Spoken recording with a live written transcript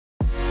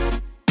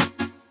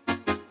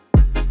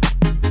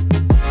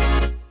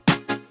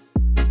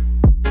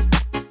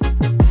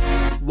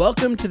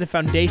Welcome to the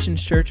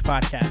Foundations Church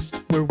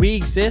podcast, where we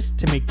exist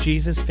to make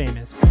Jesus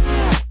famous.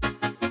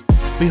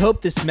 We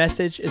hope this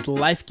message is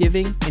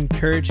life-giving,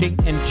 encouraging,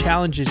 and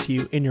challenges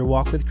you in your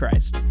walk with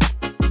Christ.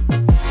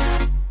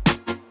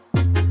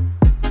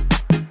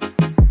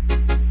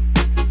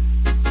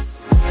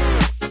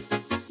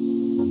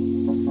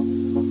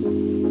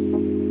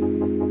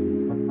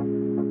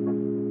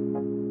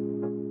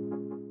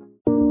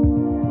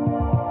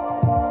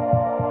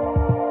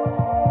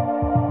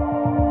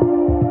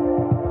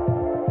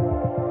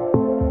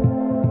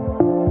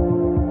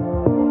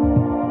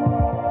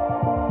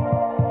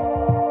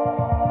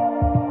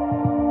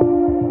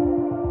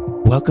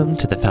 Welcome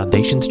to the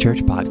Foundations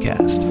Church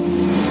podcast.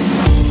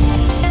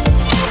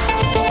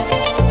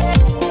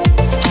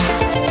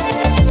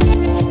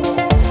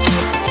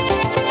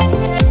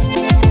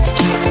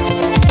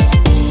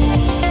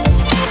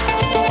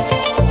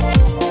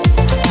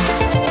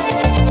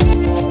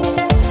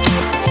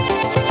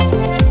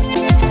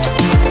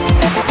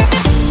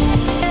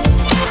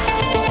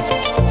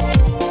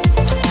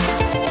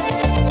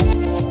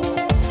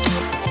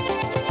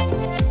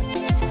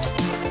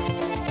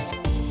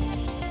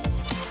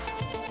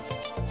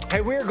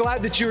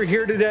 That you are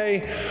here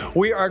today.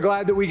 We are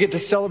glad that we get to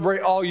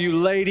celebrate all you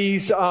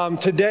ladies.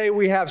 Today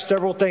we have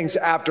several things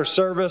after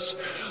service.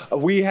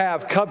 We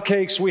have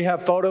cupcakes, we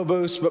have photo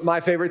booths, but my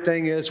favorite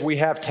thing is we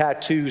have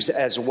tattoos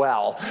as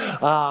well.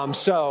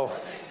 So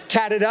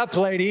tat it up,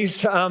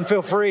 ladies.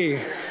 Feel free.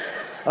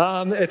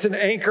 It's an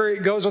anchor.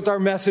 It goes with our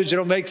message.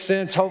 It'll make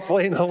sense,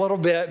 hopefully, in a little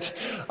bit.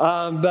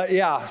 But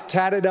yeah,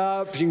 tat it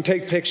up. You can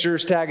take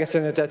pictures, tag us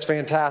in it. That's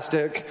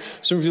fantastic.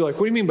 Some of you are like,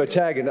 what do you mean by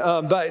tagging?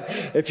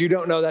 But if you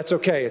don't know, that's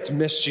okay. It's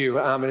missed you,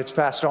 and it's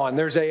passed on.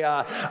 There's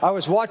I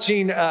was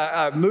watching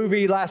a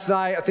movie last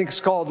night. I think it's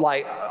called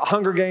like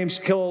Hunger Games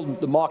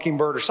Killed the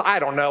Mockingbird, or I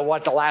don't know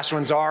what the last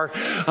ones are.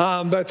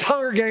 But it's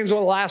Hunger Games,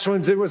 one of the last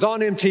ones. It was on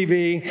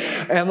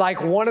MTV. And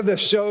like one of the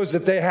shows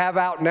that they have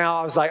out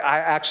now, I was like, I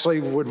actually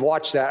would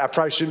watch that. I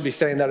probably shouldn't be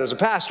saying that as a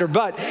pastor,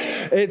 but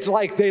it's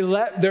like they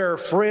let their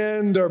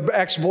friend, their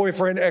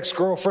ex-boyfriend,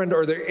 ex-girlfriend,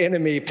 or their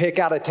enemy pick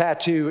out a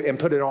tattoo and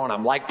put it on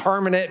them, like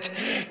permanent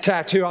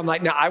tattoo. I'm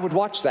like, no, I would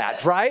watch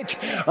that, right?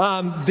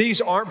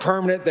 These aren't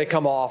permanent. They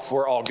come off.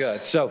 We're all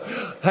good. So,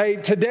 hey,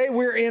 today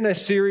we're in a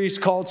series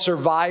called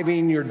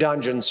Surviving Your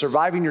Dungeon.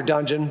 Surviving Your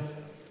Dungeon.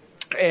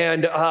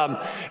 And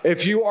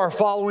if you are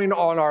following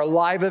on our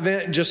live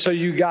event, just so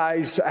you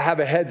guys have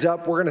a heads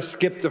up, we're going to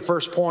skip the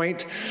first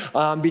point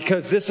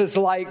because this is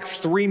like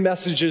three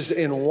messages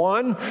in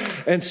one.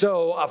 And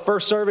so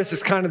first service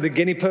is kind of the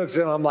guinea pigs,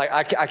 and I'm like,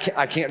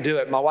 I can't do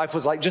it. My wife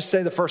was like, just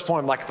say the first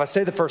point. I'm like, if I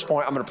say the first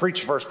point, I'm going to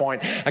preach the first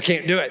point. I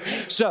can't do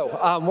it.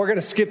 So we're going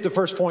to skip the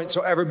first point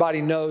so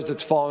everybody knows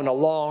it's following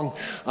along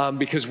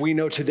because we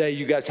know today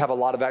you guys have a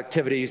lot of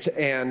activities,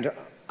 and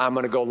I'm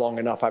going to go long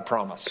enough, I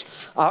promise.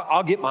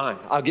 I'll get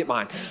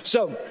mine.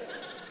 So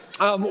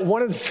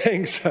one of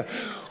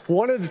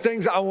the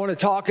things I want to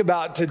talk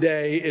about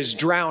today is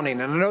drowning.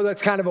 And I know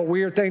that's kind of a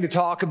weird thing to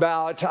talk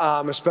about,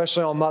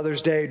 especially on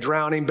Mother's Day,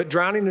 drowning. But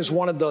drowning is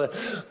one of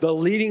the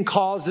leading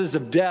causes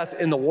of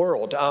death in the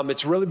world.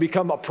 It's really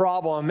become a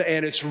problem,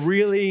 and it's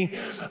really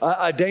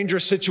a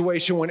dangerous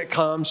situation when it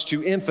comes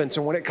to infants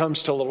and when it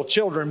comes to little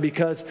children,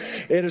 because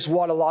it is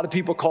what a lot of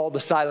people call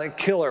the silent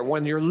killer.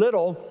 When you're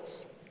little,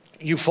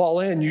 you fall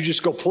in, you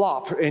just go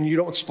plop, and you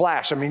don't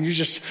splash. I mean, you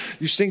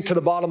sink to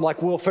the bottom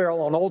like Will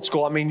Ferrell on Old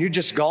School. I mean, you're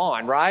just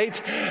gone, right?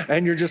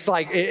 And you're just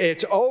like,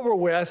 it's over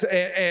with,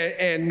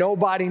 and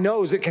nobody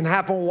knows. It can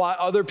happen while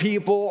other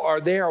people are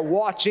there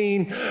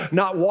watching,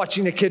 not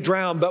watching a kid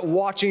drown, but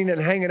watching and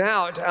hanging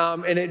out,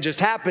 and it just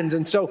happens.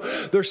 And so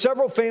there's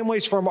several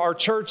families from our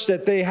church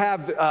that they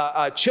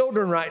have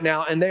children right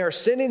now, and they are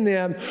sending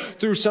them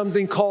through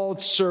something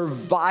called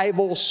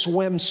Survival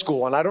Swim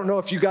School. And I don't know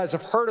if you guys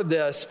have heard of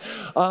this,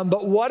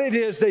 but what it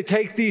is, they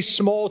take these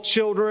small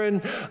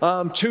children,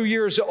 2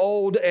 years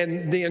old,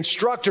 and the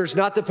instructors,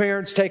 not the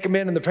parents, take them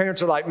in, and the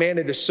parents are like, man,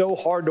 it is so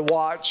hard to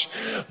watch.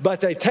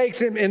 But they take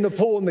them in the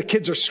pool, and the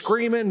kids are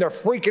screaming, they're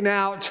freaking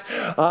out.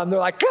 They're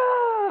like,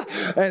 ah!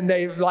 And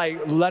they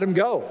like let them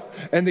go.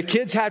 And the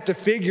kids have to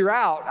figure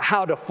out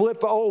how to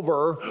flip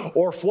over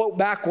or float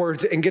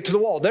backwards and get to the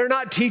wall. They're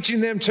not teaching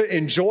them to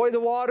enjoy the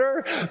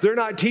water. They're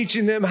not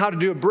teaching them how to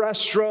do a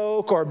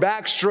breaststroke or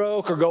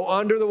backstroke or go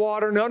under the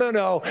water.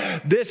 No.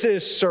 This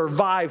is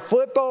survive,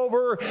 flip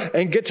over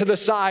and get to the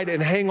side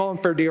and hang on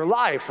for dear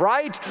life,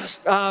 right?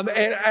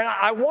 And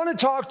I want to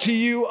talk to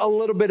you a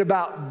little bit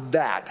about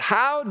that.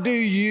 How do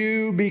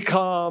you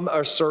become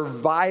a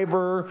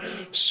survivor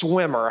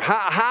swimmer?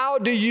 How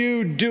do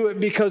you do it?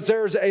 Because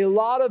there's a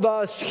lot of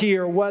us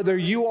here, whether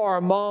you are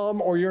a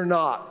mom or you're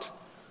not.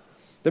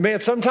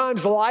 Man,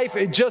 sometimes life,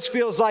 it just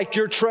feels like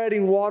you're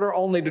treading water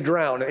only to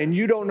drown, and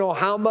you don't know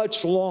how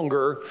much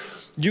longer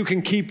you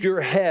can keep your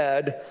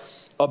head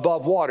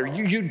above water.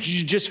 You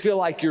just feel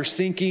like you're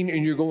sinking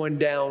and you're going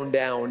down,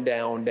 down,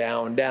 down,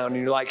 down, down.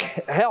 And you're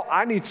like, hell,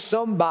 I need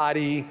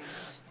somebody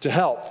to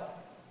help.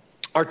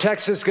 Our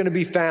text is going to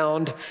be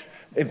found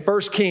in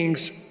 1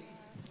 Kings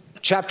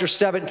chapter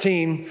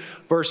 17,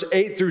 verse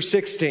 8 through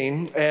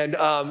 16. And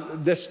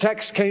this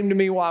text came to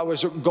me while I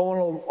was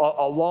going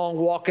a long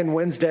walk-in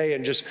Wednesday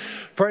and just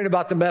praying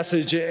about the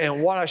message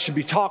and what I should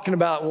be talking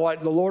about and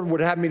what the Lord would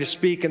have me to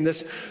speak. And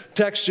this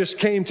text just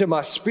came to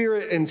my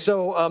spirit. And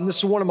so this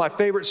is one of my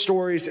favorite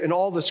stories in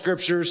all the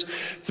scriptures.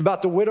 It's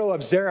about the widow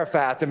of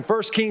Zarephath. In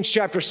 1 Kings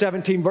chapter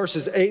 17,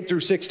 verses 8 through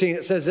 16,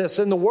 it says this,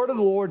 "And the word of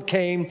the Lord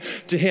came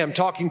to him,"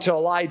 talking to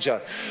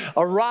Elijah,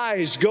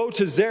 "Arise, go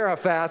to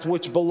Zarephath,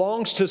 which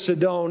belongs to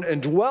Sidon,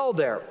 and dwell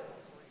there.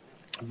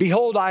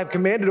 Behold, I have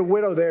commanded a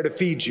widow there to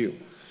feed you."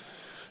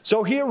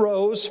 So he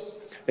arose,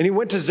 and he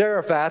went to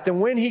Zarephath. And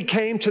when he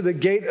came to the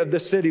gate of the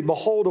city,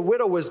 behold, a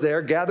widow was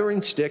there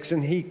gathering sticks.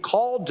 And he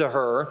called to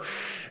her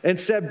and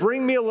said,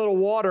 "Bring me a little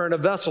water in a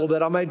vessel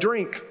that I may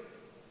drink."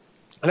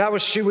 And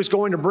as she was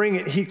going to bring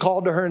it, he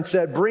called to her and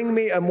said, "Bring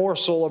me a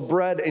morsel of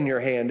bread in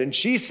your hand." And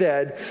she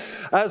said,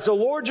 "As the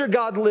Lord your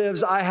God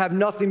lives, I have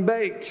nothing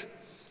baked,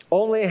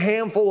 only a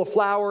handful of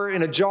flour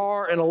in a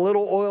jar and a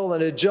little oil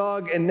in a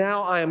jug. And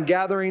now I am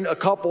gathering a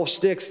couple of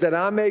sticks that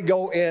I may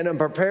go in and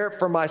prepare it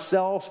for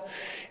myself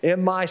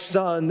and my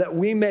son, that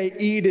we may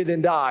eat it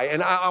and die."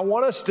 And I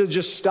want us to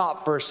just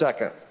stop for a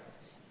second.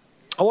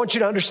 I want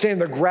you to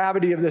understand the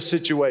gravity of this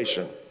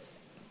situation,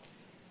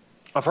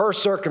 of her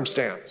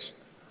circumstance.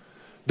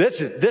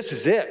 This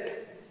is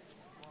it.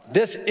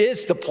 This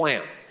is the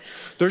plan.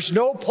 There's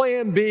no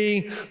plan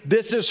B.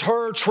 This is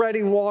her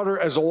treading water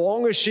as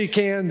long as she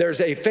can.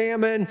 There's a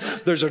famine.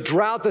 There's a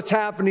drought that's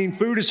happening.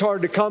 Food is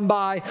hard to come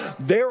by.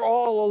 They're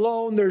all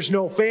alone. There's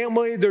no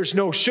family. There's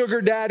no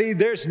sugar daddy.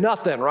 There's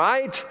nothing,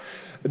 right?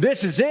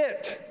 This is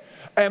it.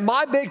 And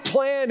my big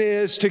plan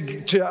is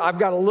I've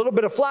got a little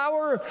bit of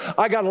flour.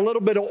 I got a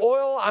little bit of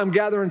oil. I'm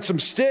gathering some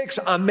sticks.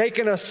 I'm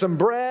making us some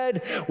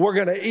bread. We're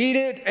going to eat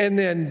it and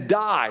then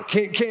die.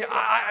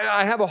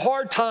 I have a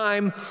hard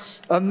time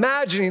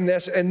imagining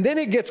this. And then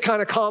it gets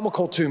kind of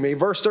comical to me.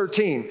 Verse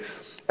 13.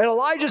 "And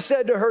Elijah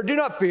said to her, 'Do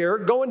not fear.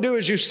 Go and do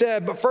as you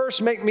said, but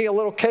first make me a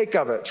little cake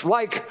of it.'"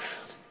 Like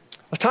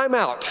a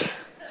timeout.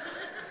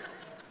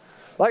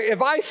 Like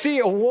if I see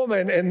a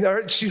woman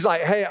and she's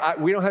like, "Hey,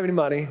 we don't have any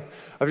money.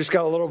 I've just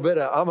got a little bit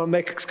I'm going to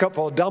make a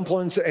couple of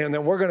dumplings and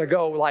then we're going to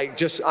go I'm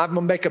going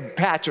to make a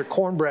patch of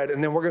cornbread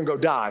and then we're going to go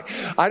die."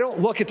 I don't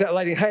look at that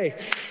lady, "Hey,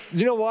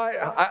 you know what?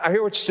 I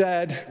hear what you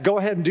said. Go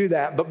ahead and do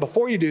that. But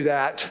before you do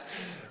that,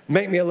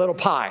 make me a little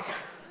pie."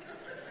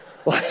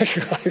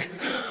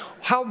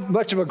 How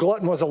much of a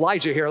glutton was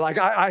Elijah here?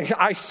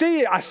 I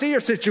see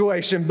your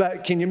situation,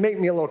 but can you make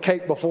me a little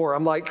cake before?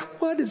 I'm like,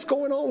 what is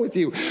going on with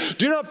you?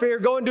 "Do not fear,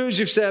 go and do as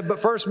you've said,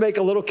 but first make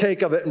a little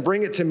cake of it and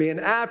bring it to me,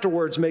 and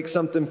afterwards make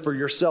something for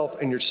yourself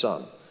and your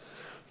son.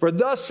 For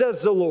thus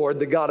says the Lord,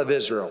 the God of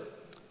Israel,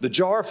 the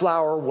jar of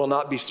flour will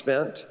not be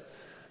spent,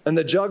 and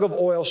the jug of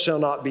oil shall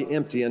not be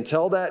empty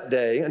until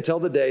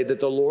the day that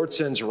the Lord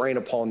sends rain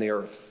upon the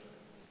earth."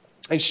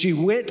 And she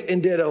went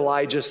and did as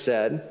Elijah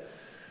said,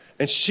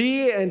 and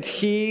she and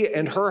he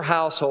and her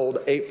household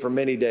ate for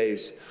many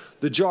days.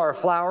 The jar of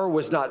flour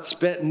was not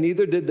spent,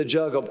 neither did the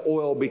jug of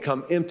oil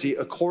become empty,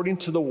 according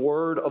to the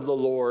word of the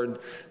Lord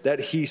that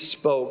he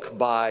spoke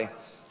by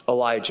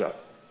Elijah.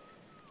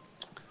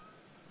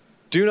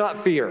 Do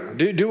not fear.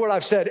 Do what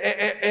I've said.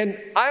 And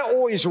I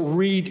always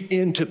read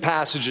into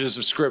passages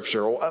of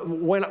Scripture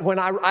when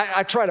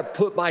I try to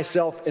put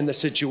myself in the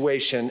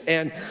situation.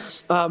 And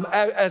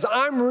as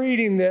I'm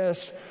reading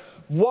this,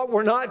 what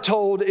we're not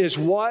told is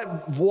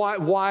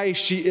why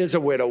she is a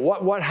widow.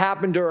 What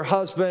happened to her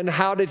husband?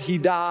 How did he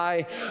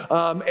die?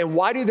 And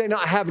why do they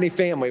not have any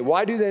family?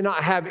 Why do they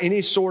not have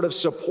any sort of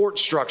support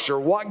structure?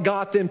 What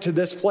got them to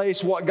this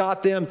place? What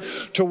got them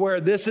to where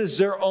this is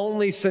their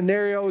only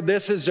scenario?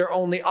 This is their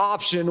only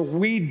option?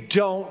 We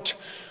don't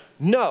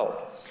know.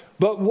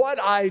 But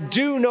what I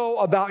do know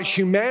about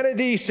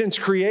humanity since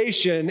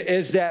creation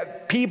is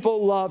that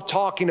people love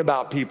talking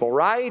about people,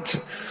 right?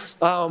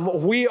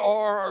 We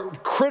are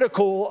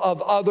critical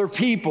of other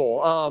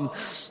people.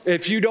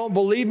 If you don't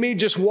believe me,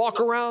 just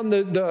walk around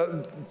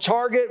the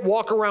Target,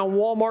 walk around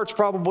Walmart's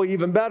probably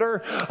even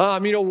better.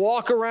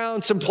 Walk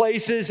around some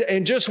places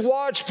and just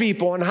watch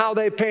people and how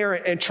they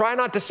parent, and try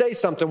not to say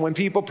something when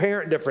people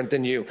parent different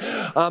than you.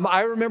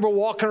 I remember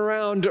walking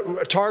around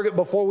Target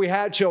before we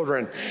had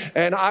children,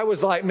 and I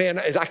was like, man,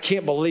 I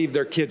can't believe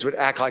their kids would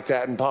act like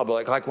that in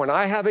public. Like when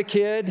I have a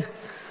kid,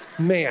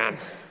 man,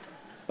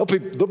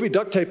 there'll be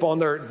duct tape on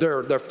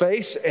their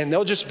face, and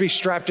they'll just be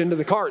strapped into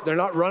the cart. They're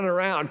not running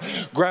around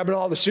grabbing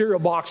all the cereal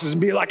boxes and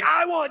be like,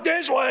 "I want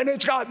this one.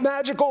 It's got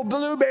magical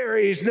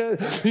blueberries,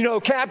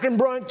 Captain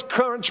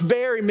Crunch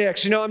berry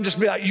mix." I'm just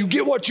be like, "You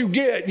get what you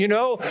get,"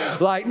 no.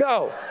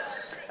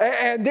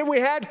 And then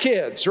we had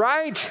kids,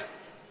 right?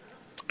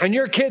 And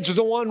your kids are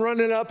the one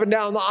running up and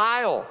down the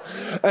aisle.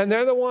 And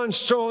they're the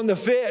ones throwing the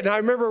fit. And I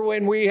remember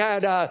when we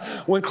had,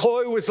 when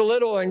Chloe was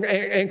little,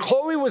 and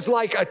Chloe was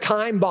like a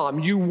time bomb.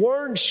 You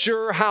weren't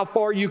sure how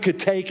far you could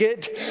take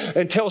it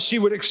until she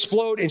would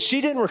explode. And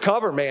she didn't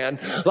recover, man.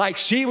 Like,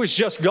 she was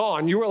just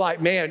gone. You were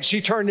like, man,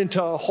 she turned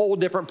into a whole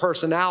different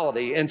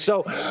personality. And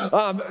so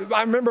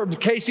I remember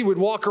Casey would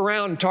walk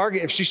around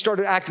Target. If she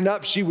started acting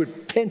up, she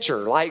would pinch her,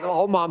 like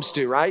all moms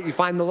do, right? You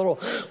find the little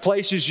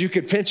places you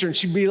could pinch her, and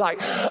she'd be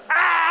like,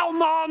 "Ow,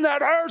 Mom,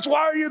 that hurts. Why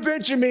are you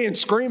pinching me?" And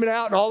screaming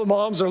out, and all the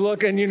moms are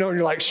looking, and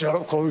you're like, "Shut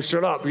up, Chloe,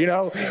 shut up,"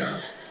 It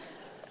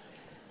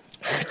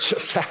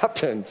just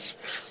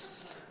happens.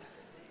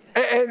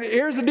 And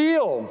here's the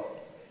deal.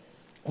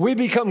 We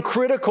become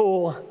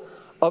critical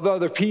of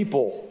other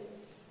people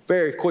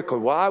very quickly.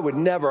 Well, I would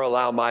never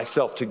allow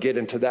myself to get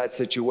into that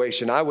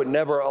situation. I would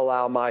never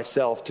allow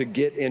myself to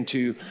get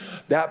into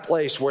that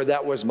place where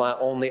that was my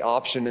only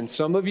option. And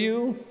some of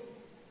you,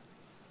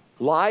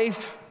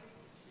 life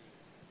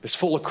is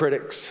full of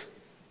critics.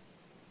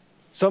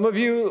 Some of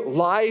you,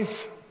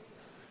 life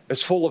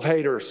is full of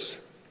haters.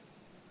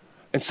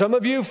 And some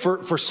of you,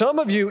 for some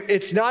of you,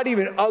 it's not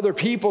even other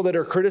people that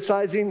are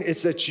criticizing,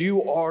 it's that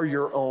you are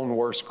your own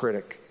worst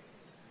critic.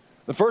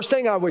 The first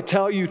thing I would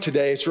tell you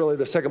today, it's really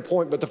the second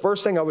point, but the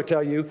first thing I would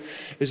tell you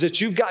is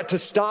that you've got to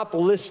stop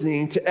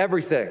listening to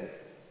everything.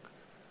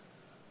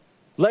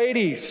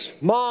 Ladies,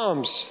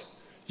 moms,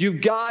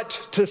 you've got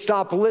to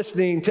stop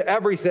listening to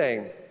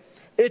everything.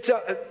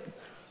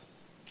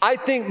 I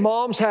think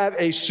moms have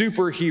a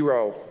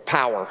superhero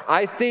power.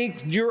 I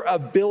think your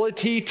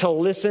ability to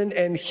listen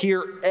and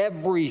hear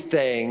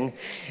everything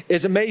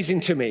is amazing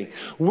to me.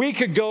 We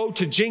could go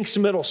to Jinx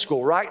Middle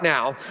School right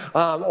now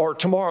or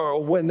tomorrow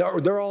when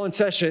they're all in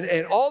session,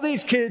 and all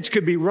these kids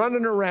could be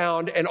running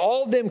around and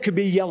all of them could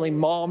be yelling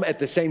 "Mom" at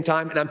the same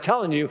time. And I'm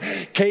telling you,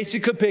 Casey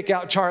could pick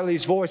out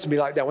Charlie's voice and be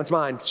like, "That one's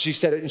mine. She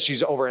said it and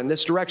she's over in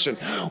this direction."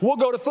 We'll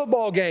go to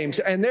football games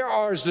and there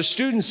is the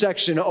student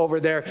section over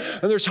there,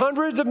 and there's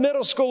hundreds of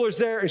middle schoolers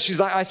there, and she's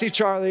like, "I see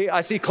Charlie,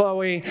 I see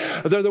Chloe.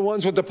 They're the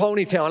ones with the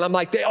ponytail." And I'm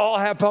like, "They all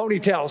have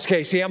ponytails,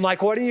 Casey." I'm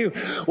like, what do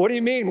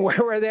you mean?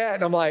 Where are they at?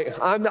 And I'm like,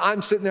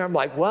 I'm sitting there. I'm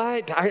like,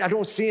 what? I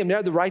don't see them.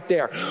 They're right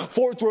there.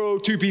 Fourth row,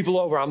 two people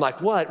over. I'm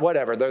like, what?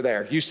 Whatever. They're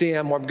there. You see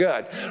them. I'm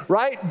good.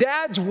 Right?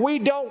 Dads, we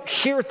don't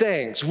hear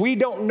things. We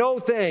don't know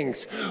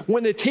things.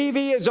 When the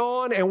TV is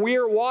on and we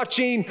are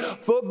watching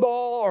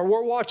football or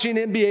we're watching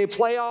NBA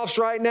playoffs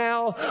right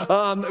now,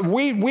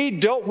 we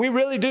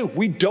really do.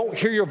 We don't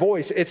hear your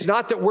voice. It's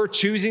not that we're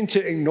choosing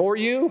to ignore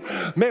you.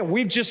 Man,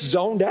 we've just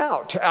zoned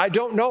out. I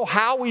don't know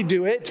how we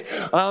do it,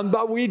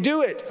 but we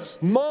do it.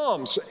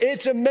 Moms,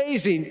 it's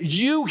amazing.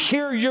 You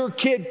hear your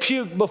kid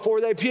puke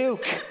before they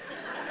puke.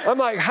 I'm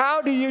like,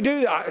 how do you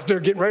do that? They're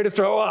getting ready to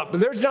throw up.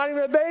 There's not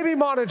even a baby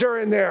monitor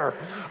in there.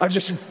 I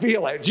just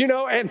feel it,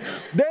 and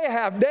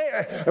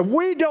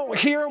we don't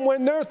hear them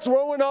when they're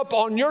throwing up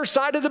on your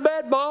side of the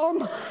bed,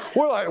 Mom.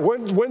 We're like,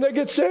 when they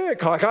get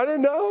sick, like, I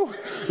didn't know,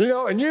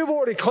 and you've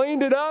already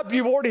cleaned it up.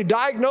 You've already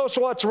diagnosed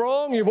what's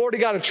wrong. You've already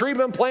got a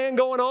treatment plan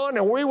going on.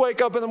 And we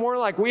wake up in the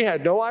morning like we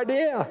had no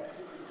idea.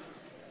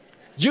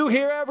 You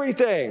hear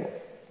everything.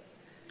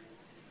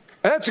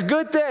 That's a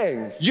good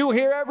thing. You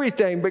hear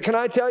everything. But can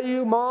I tell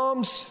you,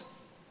 moms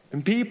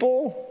and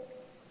people,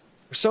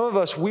 some of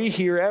us, we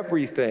hear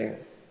everything.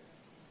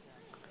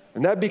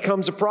 And that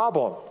becomes a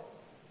problem.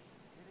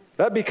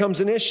 That becomes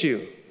an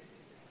issue.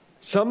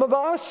 Some of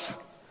us,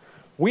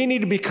 we need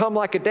to become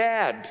like a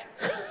dad.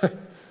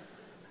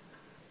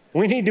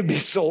 We need to be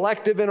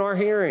selective in our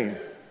hearing.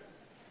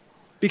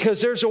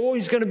 Because there's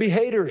always going to be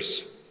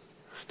haters.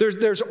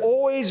 There's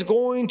always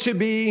going to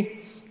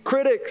be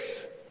critics.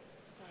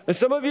 And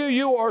some of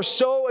you are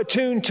so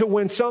attuned to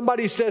when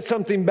somebody says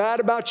something bad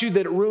about you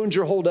that it ruins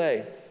your whole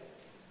day.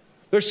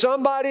 There's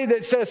somebody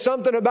that says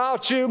something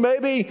about you.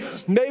 Maybe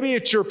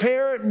it's your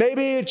parent.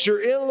 Maybe it's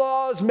your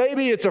in-laws.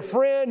 Maybe it's a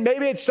friend.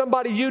 Maybe it's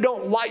somebody you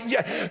don't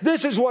like.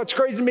 This is what's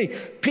crazy to me.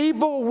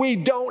 People we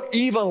don't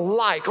even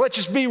like. Let's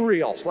just be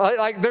real.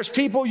 Like there's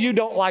people you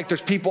don't like.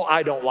 There's people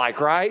I don't like,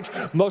 right?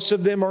 Most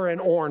of them are in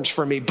orange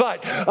for me.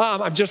 But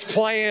I'm just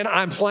playing.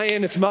 I'm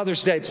playing. It's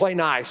Mother's Day. Play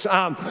nice.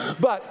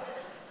 But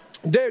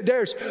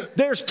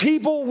there's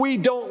people we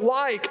don't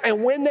like,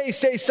 and when they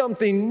say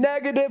something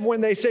negative, when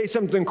they say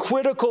something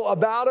critical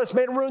about us,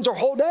 man, it ruins our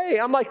whole day.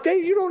 I'm like,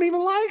 you don't even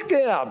like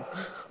them.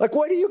 Like,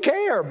 why do you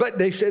care? But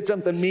they said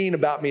something mean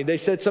about me. They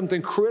said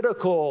something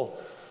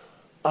critical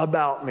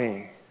about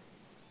me.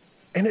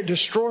 And it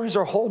destroys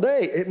our whole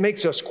day. It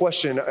makes us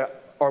question,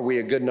 are we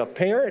a good enough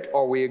parent?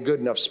 Are we a good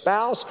enough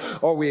spouse?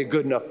 Are we a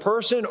good enough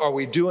person? Are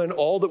we doing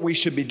all that we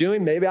should be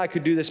doing? Maybe I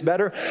could do this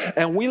better.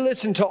 And we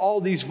listen to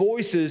all these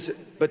voices,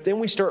 but then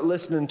we start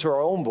listening to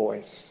our own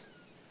voice.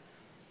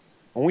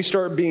 And we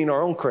start being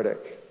our own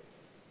critic.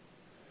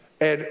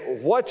 And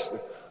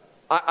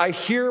I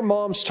hear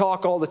moms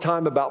talk all the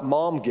time about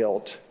mom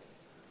guilt.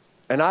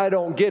 And I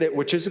don't get it,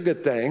 which is a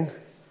good thing.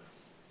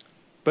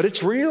 But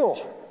it's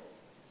real.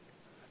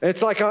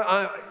 It's like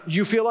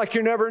you feel like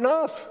you're never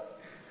enough.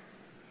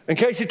 And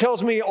Casey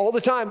tells me all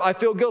the time, I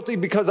feel guilty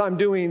because I'm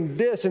doing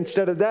this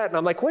instead of that. And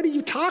I'm like, what are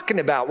you talking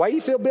about? Why do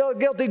you feel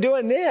guilty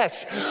doing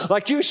this?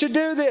 Like, you should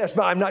do this,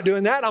 but I'm not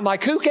doing that. I'm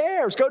like, who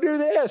cares? Go do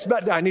this,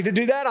 but I need to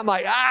do that. I'm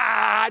like,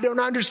 I don't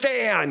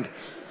understand.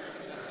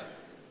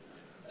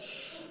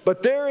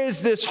 But there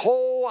is this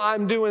whole,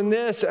 I'm doing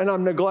this and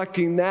I'm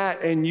neglecting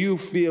that, and you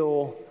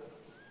feel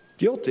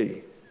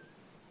guilty.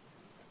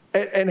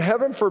 And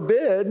heaven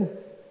forbid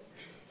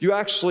you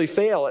actually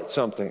fail at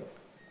something.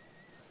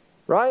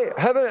 Right?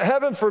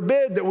 Heaven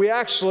forbid that we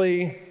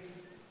actually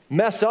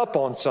mess up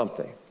on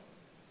something.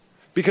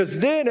 Because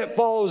then it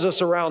follows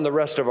us around the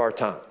rest of our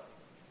time.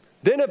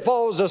 Then it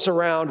follows us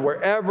around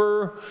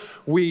wherever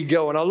we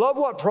go. And I love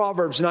what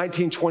Proverbs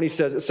 19:20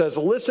 says. It says,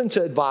 listen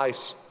to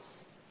advice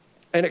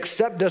and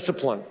accept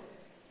discipline.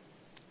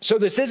 So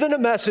this isn't a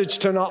message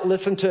to not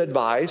listen to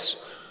advice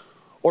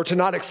or to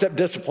not accept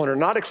discipline or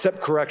not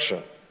accept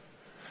correction.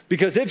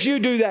 Because if you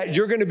do that,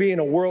 you're going to be in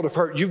a world of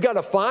hurt. You've got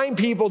to find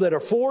people that are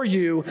for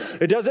you.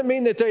 It doesn't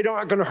mean that they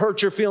aren't going to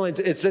hurt your feelings.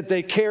 It's that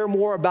they care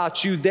more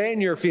about you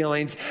than your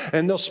feelings,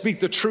 and they'll speak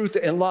the truth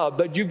in love.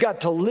 But you've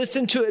got to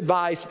listen to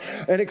advice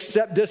and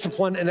accept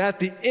discipline. And at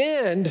the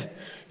end,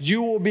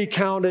 you will be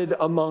counted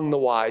among the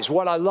wise.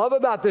 What I love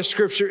about this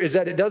scripture is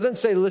that it doesn't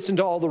say listen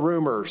to all the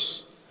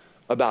rumors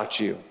about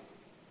you.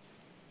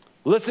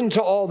 Listen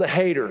to all the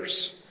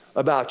haters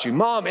about you.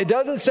 Mom, it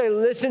doesn't say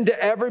listen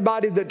to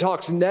everybody that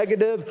talks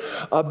negative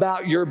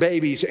about your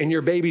babies, and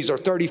your babies are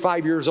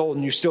 35 years old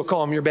and you still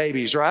call them your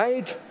babies,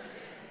 right?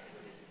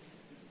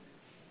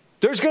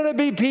 There's going to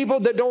be people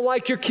that don't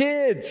like your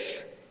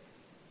kids.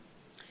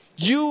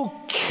 You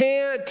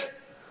can't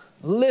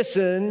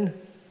listen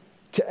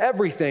to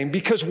everything,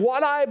 because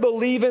what I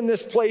believe in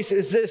this place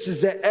is this,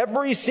 is that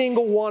every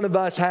single one of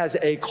us has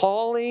a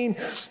calling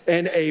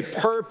and a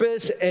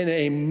purpose and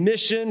a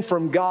mission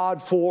from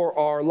God for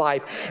our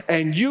life.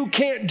 And you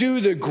can't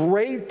do the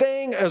great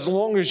thing as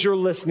long as you're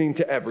listening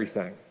to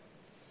everything.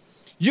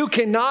 You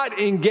cannot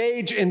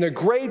engage in the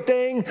great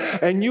thing,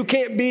 and you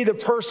can't be the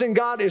person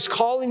God is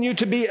calling you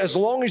to be as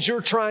long as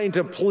you're trying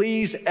to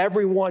please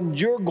everyone.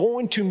 You're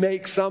going to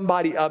make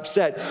somebody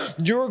upset.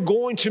 You're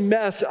going to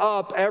mess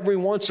up every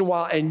once in a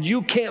while, and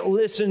you can't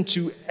listen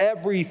to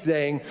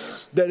everything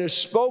that is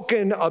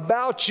spoken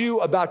about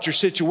you, about your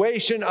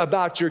situation,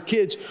 about your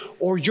kids,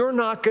 or you're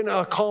not going to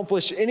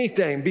accomplish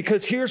anything.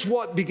 Because here's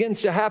what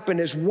begins to happen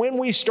is when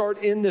we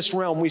start in this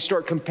realm, we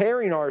start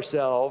comparing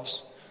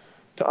ourselves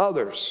to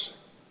others.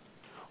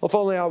 Well, if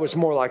only I was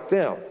more like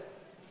them.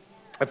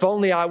 If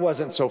only I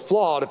wasn't so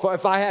flawed.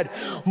 If I had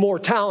more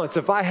talents.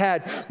 If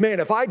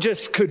I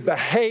just could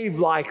behave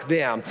like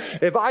them.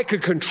 If I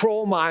could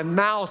control my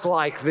mouth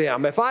like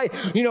them. If I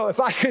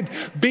could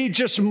be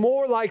just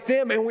more like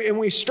them. And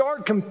we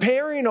start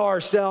comparing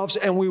ourselves,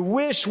 and we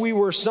wish we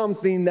were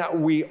something that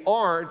we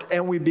aren't,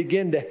 and we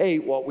begin to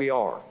hate what we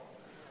are.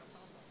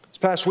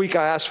 Past week,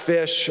 I asked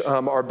Fish,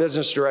 our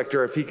business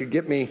director, if he could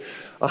get me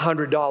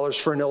 $100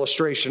 for an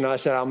illustration. And I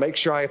said, I'll make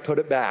sure I put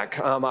it back.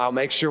 I'll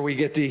make sure we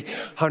get the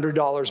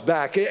 $100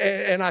 back.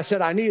 And I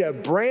said, I need a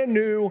brand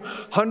new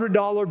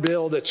 $100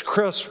 bill that's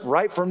crisp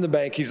right from the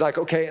bank. He's like,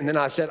 okay. And then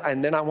I said,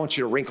 and then I want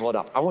you to wrinkle it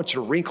up. I want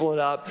you to wrinkle it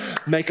up,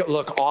 make it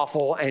look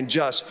awful, and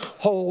just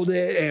hold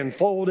it and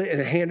fold it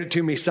and hand it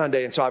to me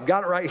Sunday. And so I've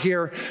got it right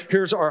here.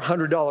 Here's our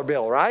 $100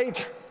 bill,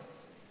 right?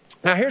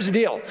 Now, here's the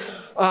deal.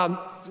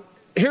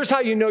 Here's how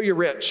you know you're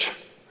rich.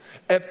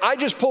 If I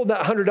just pulled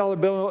that $100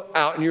 bill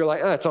out and you're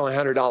like, it's only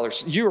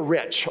 $100, you're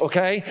rich,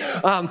 okay?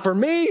 For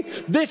me,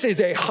 this is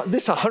a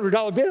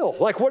 $100 bill.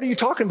 Like, what are you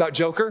talking about,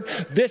 Joker?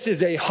 This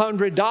is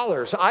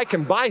 $100. I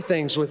can buy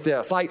things with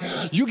this. Like,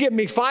 you give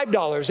me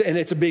 $5 and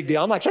it's a big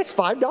deal. I'm like, that's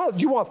 $5?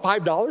 You want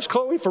 $5,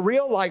 Chloe, for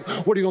real? Like,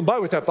 what are you going to buy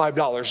with that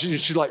 $5?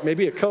 She's like,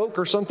 maybe a Coke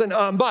or something.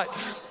 But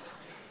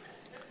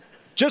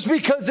just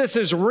because this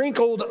is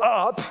wrinkled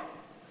up,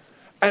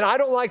 and I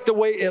don't like the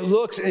way it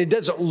looks, and it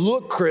doesn't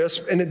look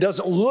crisp, and it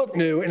doesn't look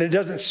new, and it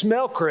doesn't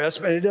smell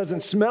crisp, and it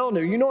doesn't smell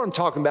new. You know what I'm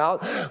talking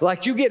about?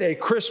 Like, you get a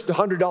crisp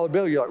 $100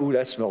 bill, you're like, ooh,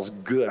 that smells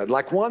good.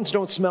 Like, ones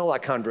don't smell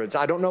like hundreds.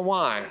 I don't know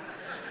why.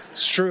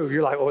 It's true.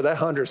 You're like, oh, that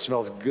 100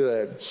 smells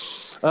good.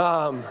 It's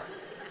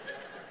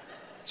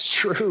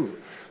true.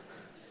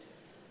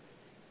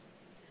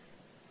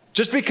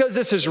 Just because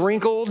this is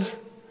wrinkled,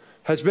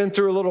 has been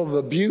through a little of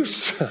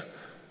abuse,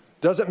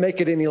 doesn't make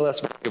it any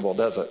less valuable,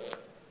 does it?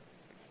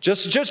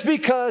 Just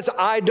because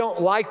I don't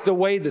like the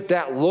way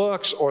that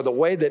looks, or the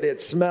way that it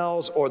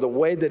smells, or the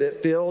way that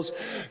it feels,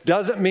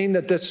 doesn't mean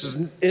that this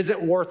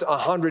isn't worth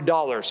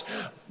 $100.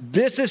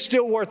 This is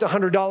still worth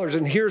 $100,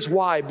 and here's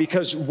why.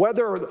 Because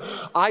whether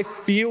I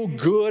feel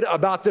good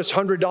about this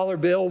 $100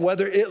 bill,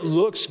 whether it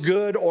looks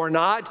good or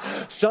not,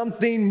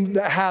 something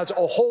that has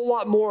a whole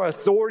lot more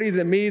authority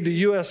than me, the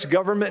U.S.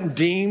 government,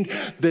 deemed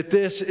that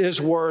this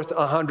is worth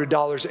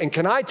 $100. And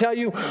can I tell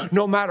you,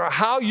 no matter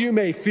how you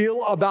may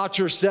feel about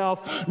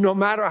yourself, no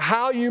matter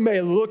how you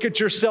may look at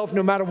yourself,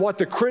 no matter what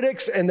the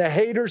critics and the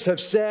haters have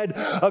said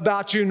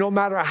about you, no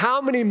matter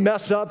how many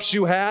mess ups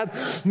you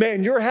have,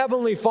 man, your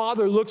Heavenly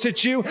Father looks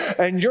at you you,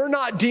 and you're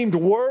not deemed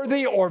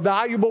worthy or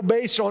valuable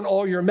based on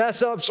all your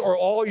mess ups or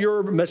all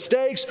your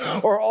mistakes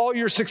or all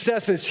your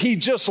successes. He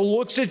just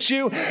looks at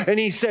you and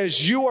he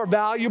says, you are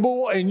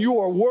valuable and you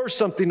are worth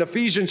something.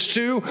 Ephesians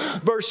 2,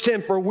 verse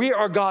 10, for we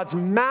are God's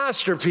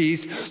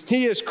masterpiece.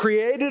 He has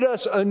created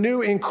us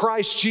anew in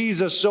Christ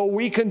Jesus so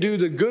we can do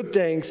the good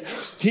things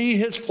He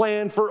has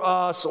planned for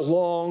us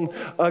long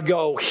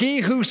ago. He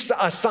who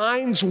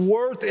assigns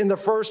worth in the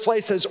first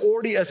place has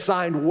already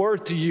assigned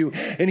worth to you.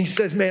 And He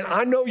says, man,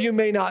 I know you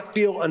may not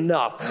feel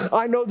enough.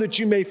 I know that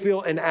you may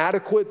feel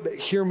inadequate, but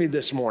hear me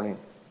this morning.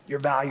 You're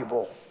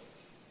valuable.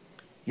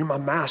 You're my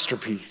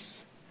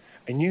masterpiece.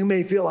 And you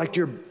may feel like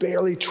you're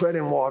barely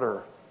treading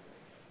water.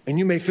 And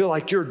you may feel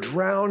like you're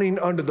drowning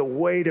under the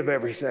weight of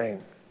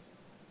everything.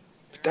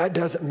 But that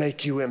doesn't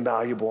make you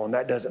invaluable, and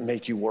that doesn't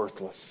make you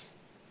worthless.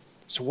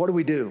 So what do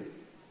we do?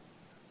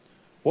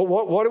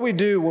 What do we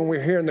do when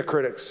we're hearing the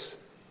critics?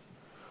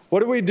 What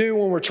do we do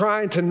when we're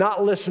trying to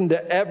not listen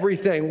to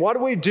everything? What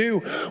do we do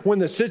when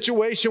the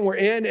situation we're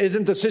in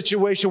isn't the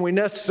situation we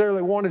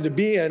necessarily wanted to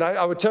be in?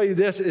 I would tell you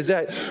this, is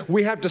that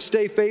we have to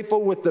stay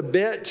faithful with the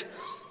bit,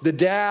 the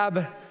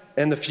dab,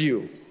 and the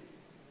few.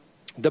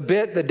 The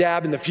bit, the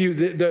dab, and the few.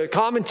 The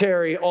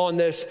commentary on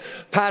this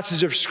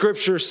passage of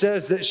Scripture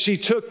says that she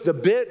took the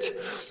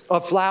bit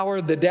of flour,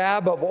 the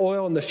dab of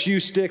oil, and the few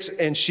sticks,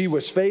 and she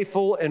was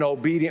faithful and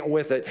obedient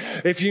with it.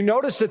 If you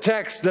notice the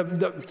text,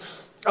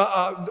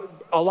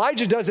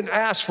 Elijah doesn't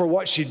ask for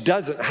what she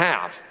doesn't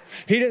have.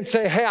 He didn't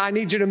say, hey, I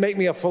need you to make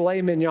me a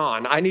filet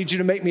mignon. I need you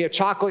to make me a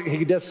chocolate.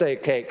 He does say a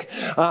cake.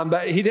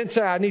 But he didn't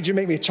say, I need you to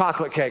make me a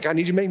chocolate cake. I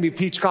need you to make me a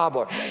peach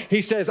cobbler.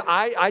 He says,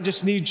 I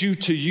just need you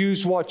to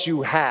use what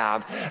you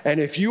have. And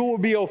if you will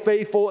be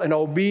faithful and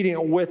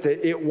obedient with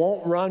it, it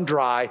won't run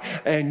dry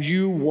and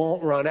you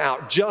won't run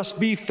out. Just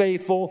be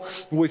faithful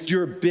with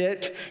your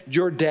bit,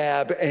 your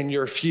dab, and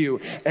your few.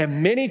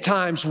 And many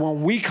times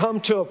when we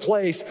come to a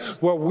place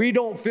where we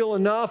don't feel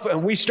enough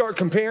and we start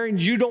comparing,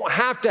 you don't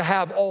have to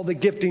have all the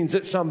giftings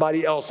that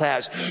somebody else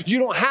has. You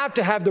don't have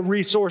to have the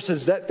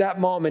resources that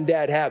mom and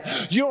dad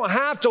have. You don't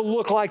have to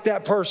look like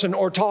that person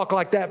or talk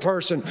like that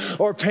person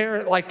or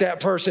parent like that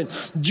person.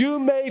 You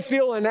may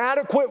feel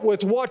inadequate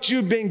with what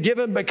you've been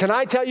given, but can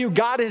I tell you,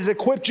 God has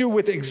equipped you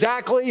with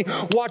exactly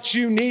what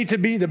you need to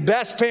be the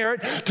best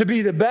parent, to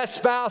be the best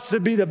spouse, to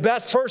be the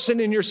best person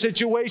in your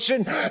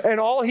situation. And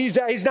he's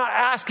not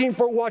asking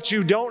for what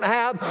you don't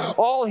have.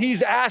 All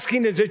He's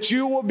asking is that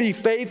you will be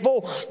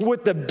faithful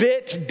with the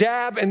bit,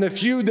 dab, and the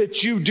few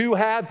that you do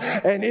have.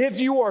 And if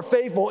you are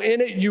faithful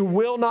in it, you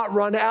will not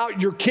run out.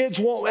 Your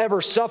kids won't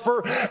ever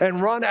suffer and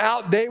run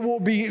out. They will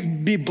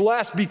be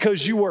blessed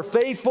because you are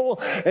faithful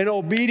and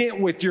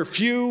obedient with your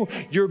few,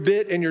 your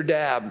bit, and your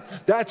dab.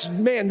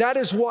 That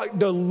is what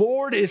the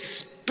Lord is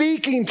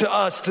speaking to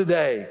us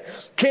today.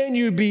 Can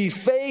you be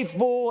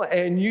faithful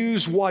and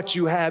use what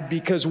you have?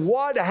 Because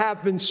what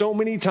happens so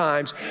many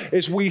times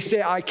is we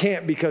say, I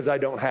can't because I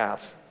don't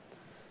have.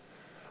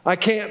 I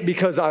can't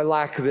because I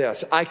lack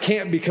this. I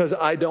can't because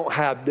I don't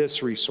have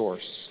this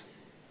resource.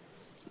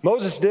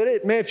 Moses did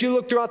it. Man, if you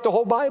look throughout the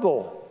whole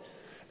Bible,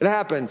 it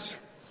happens.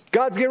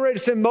 God's getting ready to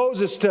send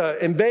Moses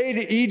to invade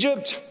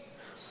Egypt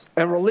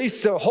and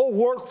release the whole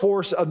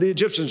workforce of the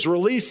Egyptians,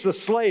 release the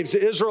slaves,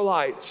 the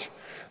Israelites,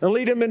 and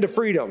lead them into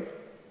freedom.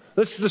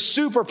 This is the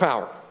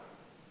superpower.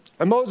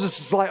 And Moses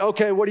is like,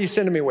 okay, what are you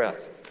sending me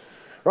with?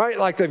 Right?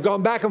 Like they've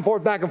gone back and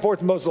forth,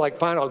 and Moses is like,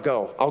 fine, I'll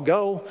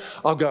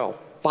go.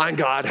 Fine,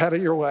 God, have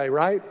it your way,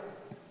 right?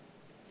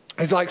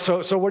 He's like, so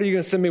what are you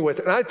going to send me with?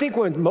 And I think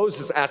when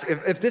Moses asked,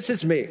 if this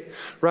is me,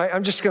 right,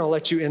 I'm just going to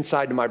let you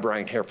inside to my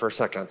brain here for a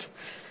second.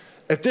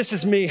 If this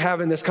is me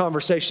having this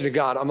conversation to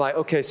God, I'm like,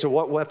 okay, so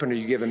what weapon are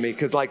you giving me?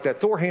 Because like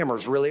that Thor hammer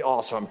is really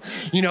awesome.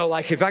 You know,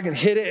 like if I can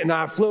hit it and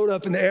I float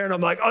up in the air and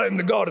I'm like, I am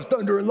the God of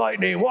thunder and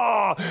lightning.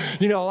 Wow.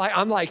 You know, like,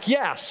 I'm like,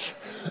 yes.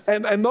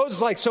 And Moses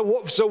is like, so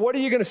what are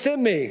you going to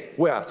send me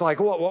with?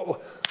 Like,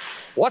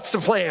 what's the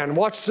plan?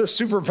 What's the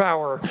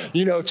superpower,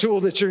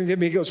 tool that you're going to give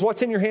me? He goes,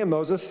 what's in your hand,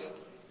 Moses?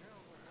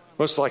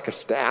 Looks like a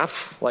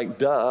staff, like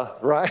duh,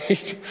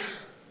 right?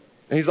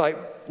 And he's like,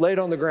 lay it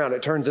on the ground.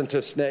 It turns into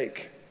a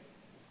snake.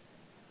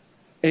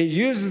 And he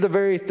uses the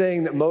very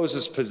thing that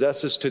Moses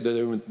possesses to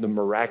do the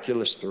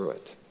miraculous through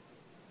it.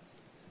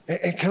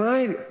 And can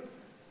I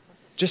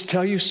just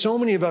tell you, so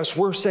many of us,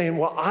 we're saying,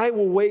 well, I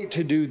will wait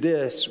to do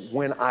this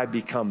when I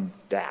become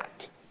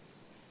that.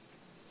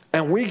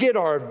 And we get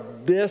our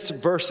this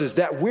versus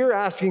that. We're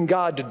asking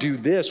God to do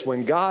this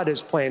when God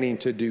is planning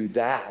to do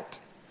that.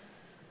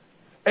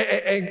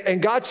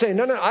 And God's saying,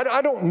 no,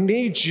 I don't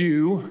need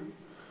you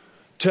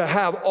to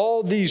have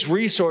all these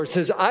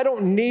resources. I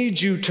don't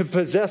need you to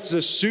possess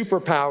this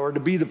superpower to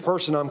be the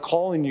person I'm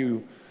calling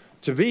you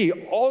to be.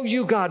 All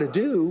you got to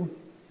do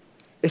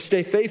is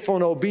stay faithful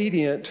and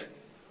obedient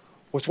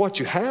with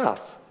what you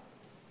have.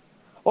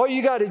 All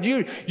you got to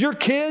do, your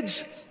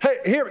kids, hey,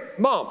 here,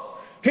 Mom,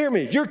 Hear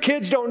me, your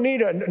kids don't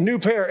need a new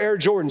pair of Air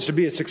Jordans to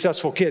be a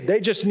successful kid. They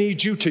just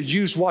need you to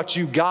use what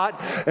you got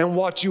and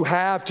what you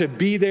have to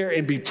be there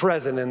and be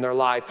present in their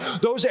life.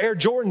 Those Air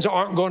Jordans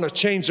aren't going to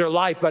change their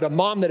life, but a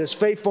mom that is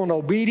faithful and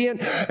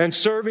obedient and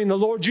serving the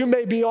Lord. You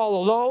may be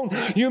all alone.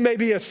 You may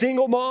be a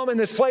single mom in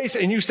this place,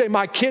 and you say,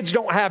 my kids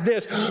don't have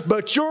this,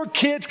 but your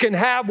kids can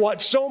have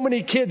what so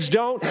many kids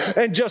don't,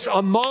 and just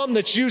a mom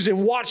that's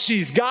using what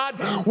she's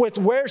got with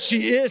where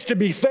she is to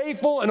be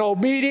faithful and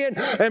obedient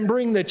and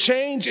bring the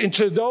change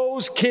into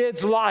those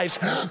kids' lives.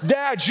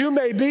 Dads, you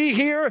may be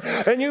here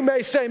and you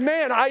may say,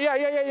 man,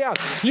 yeah.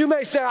 You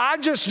may say, I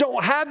just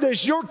don't have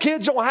this. Your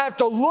kids don't have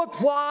to look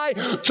fly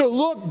to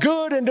look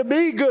good and to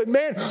be good,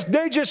 man.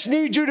 They just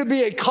need you to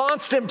be a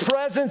constant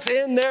presence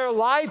in their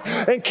life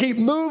and keep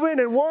moving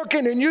and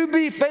working, and you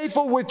be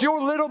faithful with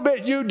your little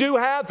bit you do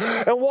have.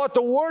 And what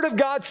the Word of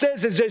God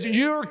says is that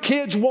your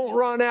kids won't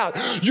run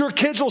out. Your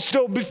kids will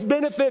still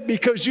benefit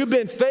because you've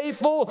been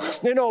faithful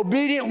and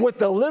obedient with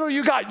the little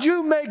you got.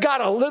 You may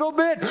got a little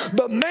bit,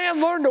 but man,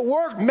 learn to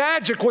work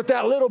magic with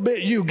that little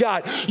bit you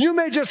got. You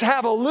may just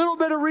have a little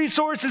bit of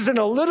resources and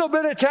a little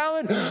bit of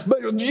talent,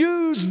 but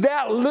use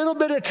that little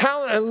bit of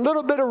talent and a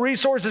little bit of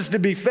resources to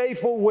be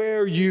faithful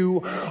where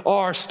you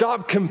are.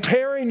 Stop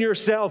comparing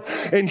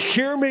yourself, and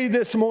hear me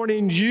this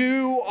morning,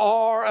 you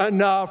are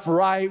enough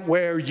right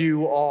where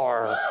you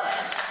are.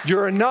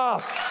 You're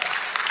enough.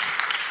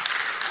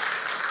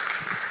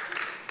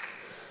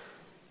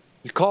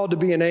 You're called to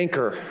be an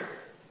anchor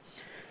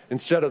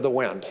instead of the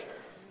wind.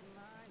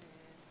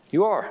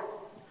 You are.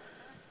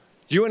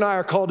 You and I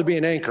are called to be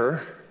an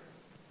anchor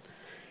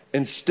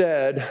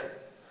instead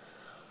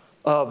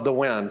of the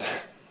wind.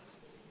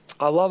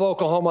 I love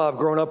Oklahoma. I've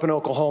grown up in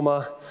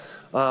Oklahoma.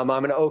 I'm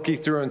an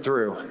Okie through and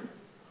through.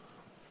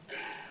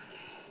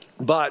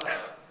 But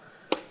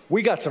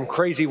we got some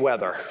crazy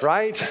weather,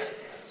 right?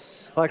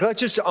 Like, let's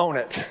just own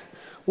it.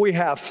 We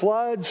have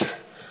floods.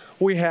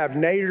 We have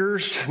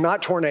naders,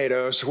 not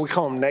tornadoes. We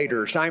call them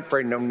naders. I ain't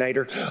afraid of no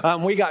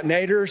nader. We got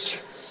naders.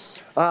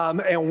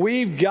 And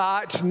we've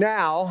got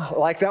now,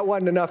 like that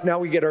wasn't enough, now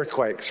we get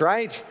earthquakes,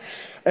 right?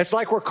 It's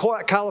like we're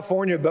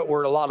California, but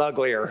we're a lot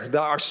uglier,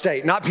 our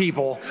state, not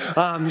people.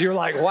 You're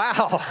like,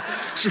 wow,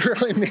 it's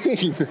really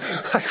mean.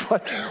 Like,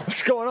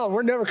 what's going on?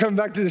 We're never coming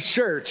back to this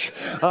church.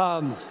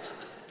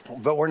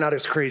 But we're not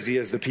as crazy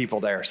as the people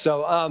there.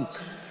 So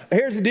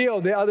here's the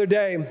deal. The other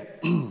day,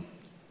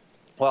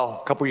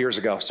 well, a couple years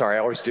ago, sorry, I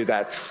always do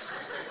that.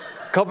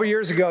 A couple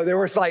years ago, there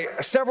was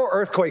like several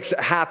earthquakes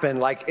that happened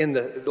like in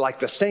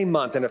the same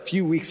month and a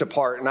few weeks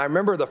apart. And I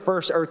remember the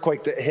first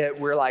earthquake that hit,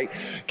 we're like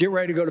getting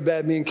ready to go to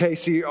bed. Me and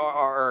Casey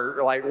are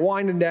like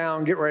winding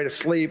down, getting ready to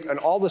sleep. And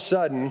all of a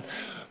sudden,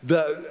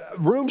 the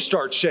room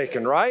starts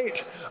shaking,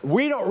 right?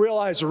 We don't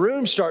realize the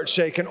room starts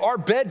shaking. Our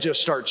bed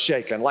just starts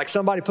shaking, like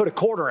somebody put a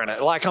quarter in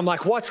it. Like, I'm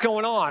like, what's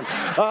going on?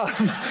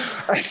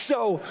 And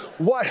so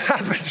what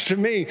happens to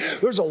me,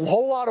 there's a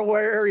whole lot of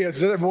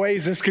areas and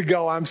ways this could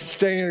go. I'm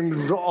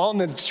staying on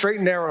the straight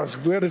and narrow as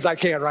good as I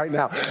can right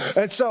now.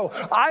 And so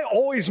I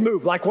always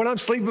move. Like when I'm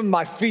sleeping,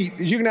 my feet,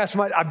 you can ask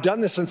I've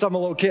done this since I'm a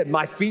little kid.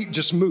 My feet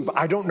just move.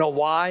 I don't know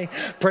why.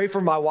 Pray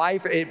for my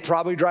wife. It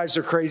probably drives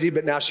her crazy,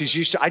 but now she's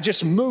used to, I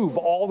just move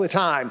all the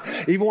time,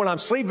 even when I'm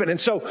sleeping. And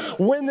so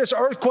when this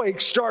earthquake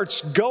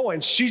starts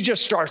going, she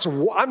just starts,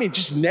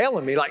 just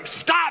nailing me, like,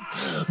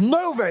 stop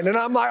moving. And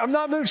I'm like, I'm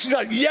not moving. She's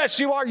like, yes,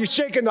 you are. You're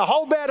shaking the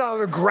whole bed. I'm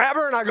going to grab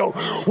her and I go,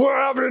 we're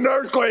having an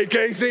earthquake,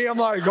 Casey. I'm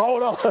like,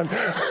 hold on.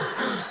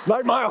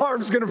 Like my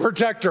arm's going to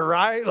protect her,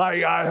 right?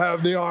 Like I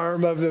have the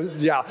arm of the,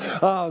 yeah.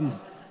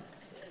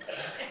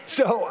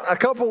 So a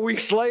couple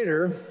weeks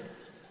later,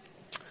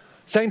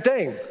 same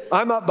thing.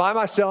 I'm up by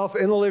myself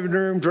in the living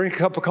room, drink a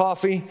cup of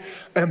coffee,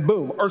 and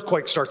boom,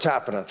 earthquake starts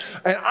happening.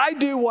 And I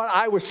do what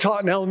I was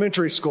taught in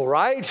elementary school,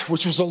 right?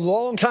 Which was a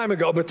long time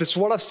ago, but this is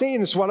what I've seen,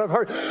 this is what I've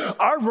heard.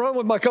 I run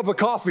with my cup of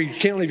coffee. You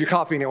can't leave your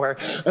coffee anywhere.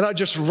 And I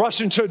just rush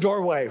into a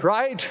doorway,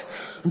 right?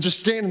 I'm just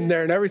standing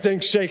there and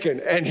everything's shaking.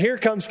 And here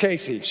comes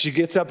Casey. She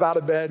gets up out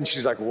of bed and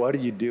she's like, what are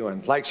you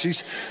doing? Like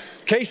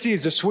Casey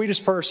is the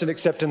sweetest person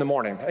except in the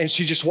morning. And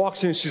she just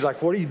walks in and she's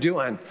like, what are you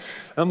doing?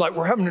 I'm like,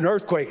 we're having an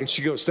earthquake. And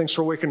she goes, thanks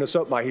for waking us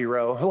up, my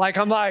hero. Like,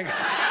 I'm like,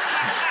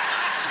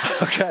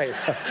 okay.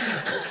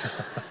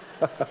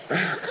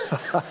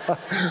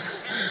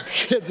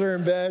 Kids are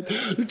in bed.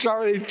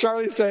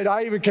 Charlie said,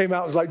 I even came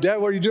out and was like, Dad,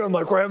 what are you doing? I'm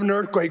like, we're having an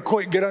earthquake.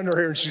 Quick, get under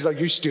here. And she's like,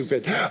 you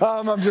stupid.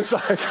 I'm just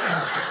like,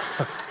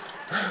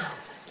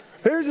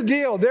 here's the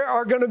deal. There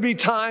are going to be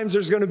times,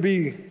 there's going to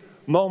be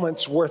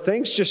moments where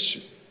things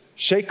just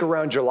shake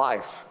around your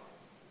life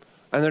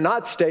and they're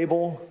not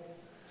stable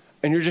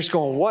and you're just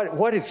going,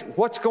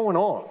 what's going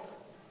on?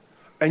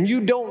 And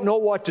you don't know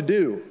what to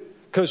do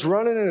because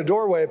running in a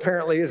doorway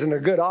apparently isn't a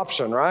good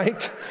option,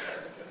 right?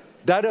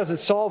 That doesn't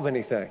solve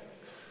anything.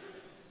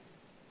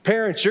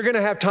 Parents, you're going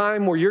to have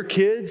time where your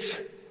kids,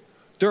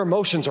 their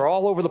emotions are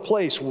all over the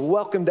place.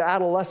 Welcome to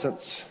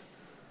adolescence.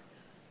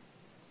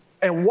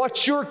 And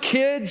what your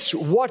kids,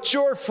 what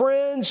your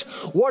friends,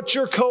 what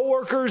your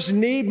coworkers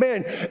need,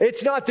 man,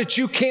 it's not that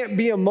you can't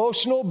be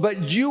emotional,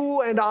 but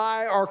you and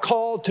I are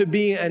called to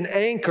be an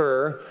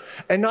anchor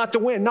and not to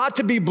win, not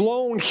to be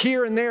blown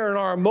here and there, and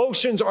our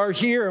emotions are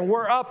here, and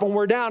we're up and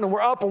we're down, and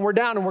we're up and we're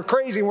down, and we're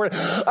crazy, and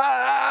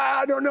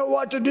I don't know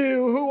what to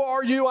do. Who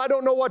are you? I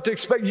don't know what to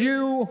expect.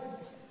 You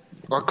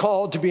are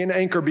called to be an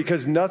anchor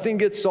because nothing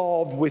gets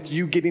solved with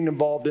you getting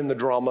involved in the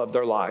drama of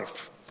their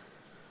life.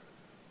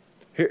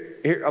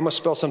 Here, I'm going to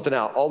spell something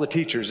out. All the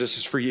teachers, this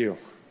is for you.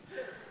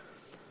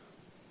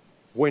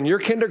 When your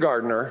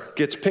kindergartner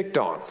gets picked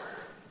on,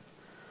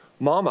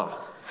 mama,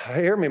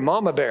 hear me,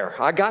 mama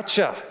bear, I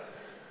gotcha.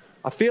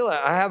 I feel it.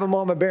 I have a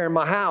mama bear in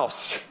my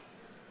house.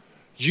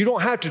 You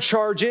don't have to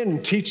charge in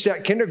and teach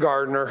that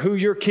kindergartner who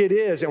your kid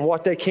is and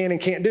what they can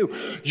and can't do.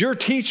 Your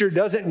teacher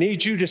doesn't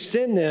need you to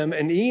send them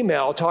an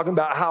email talking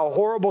about how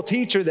horrible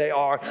teacher they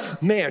are.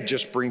 Man,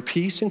 just bring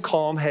peace and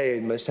calm. Hey,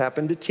 this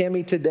happened to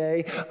Timmy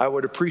today. I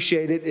would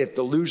appreciate it if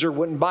the loser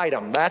wouldn't bite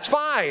him. That's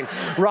fine,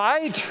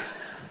 right?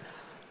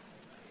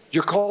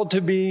 You're called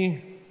to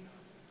be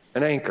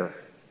an anchor.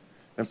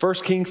 In 1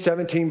 Kings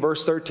 17,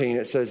 verse 13,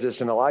 it says this,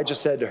 and Elijah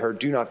said to her,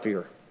 do not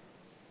fear.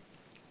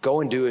 Go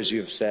and do as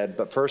you have said,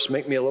 but first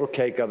make me a little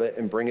cake of it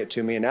and bring it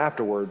to me, and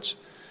afterwards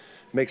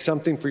make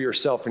something for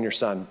yourself and your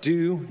son.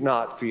 Do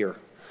not fear.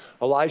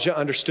 Elijah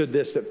understood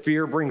this, that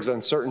fear brings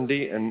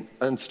uncertainty and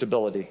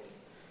instability.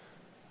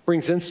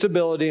 Brings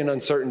instability and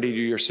uncertainty to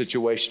your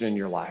situation in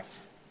your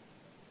life.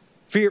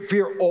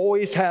 Fear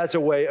always has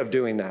a way of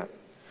doing that.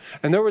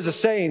 And there was a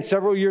saying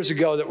several years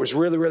ago that was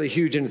really, really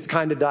huge, and it's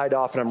kind of died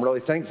off, and I'm really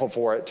thankful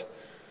for it.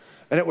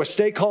 And it was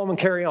stay calm and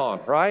carry on,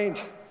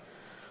 right?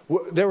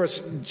 There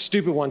was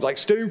stupid ones like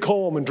stay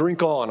calm and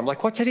drink on. I'm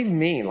like, what's that even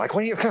mean? Like, what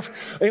do you?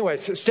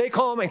 Anyways, stay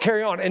calm and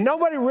carry on. And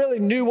nobody really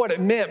knew what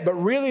it meant, but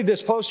really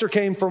this poster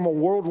came from a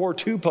World War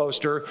II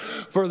poster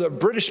for the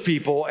British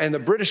people, and the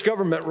British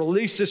government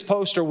released this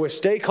poster with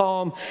stay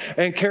calm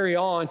and carry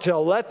on to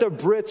let the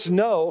Brits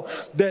know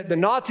that the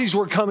Nazis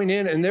were coming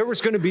in and there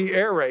was going to be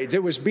air raids.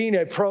 It was being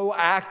a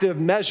proactive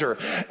measure.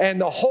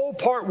 And the whole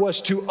part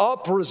was to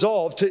up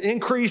resolve, to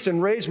increase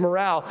and raise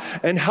morale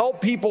and help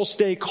people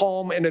stay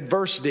calm in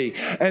adversity.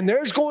 And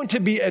there's going to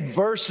be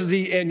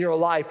adversity in your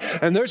life.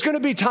 And there's going to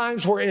be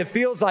times where it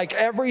feels like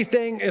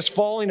everything is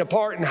falling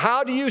apart. And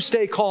how do you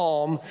stay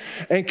calm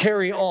and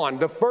carry on?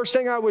 The first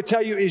thing I would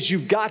tell you is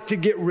you've got to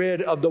get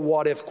rid of the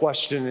what if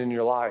question in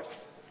your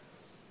life.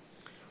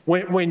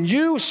 When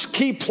you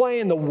keep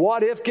playing the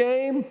what if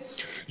game,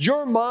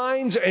 your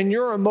minds and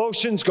your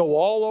emotions go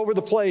all over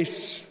the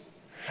place.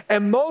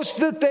 And most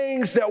of the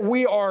things that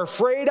we are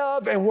afraid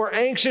of and we're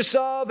anxious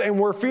of and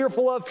we're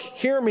fearful of,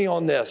 hear me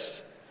on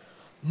this,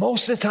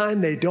 most of the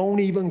time, they don't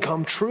even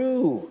come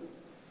true.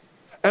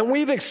 And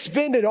we've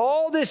expended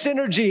all this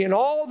energy and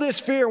all this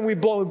fear, and we've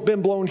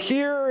been blown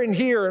here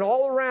and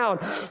all around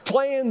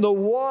playing the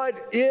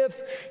what if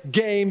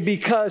game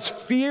because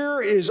fear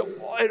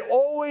it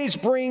always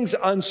brings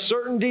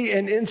uncertainty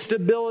and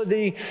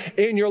instability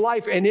in your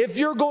life. And if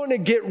you're going to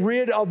get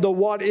rid of the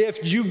what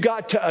if, you've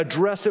got to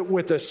address it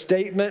with a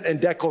statement and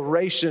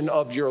declaration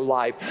of your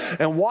life.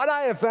 And what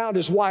I have found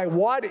is why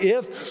what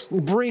if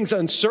brings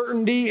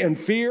uncertainty and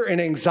fear and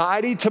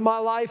anxiety to my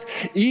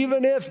life,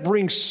 even if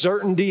brings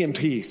certainty and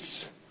peace.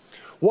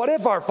 What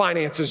if our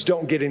finances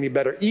don't get any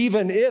better?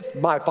 Even if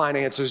my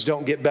finances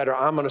don't get better,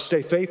 I'm going to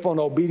stay faithful and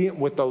obedient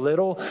with the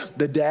little,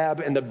 the dab,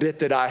 and the bit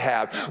that I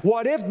have.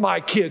 What if my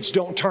kids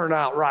don't turn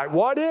out right?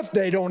 What if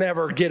they don't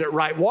ever get it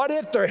right? What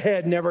if their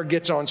head never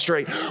gets on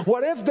straight?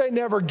 What if they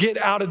never get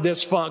out of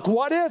this funk?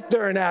 What if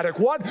they're an addict?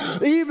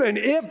 Even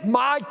if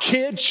my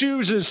kid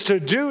chooses to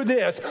do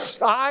this,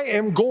 I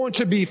am going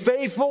to be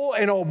faithful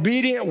and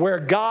obedient where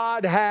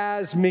God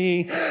has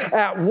me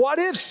at. What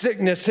if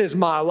sickness is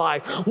my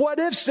life? What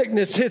if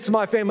sickness hits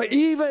my family?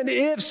 Even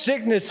if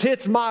sickness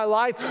hits my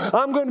life,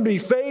 I'm going to be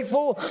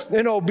faithful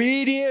and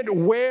obedient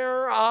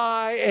where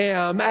I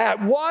am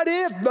at. What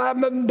if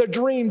the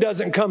dream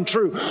doesn't come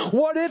true?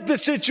 What if the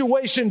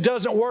situation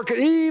doesn't work?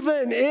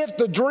 Even if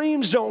the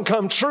dreams don't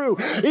come true,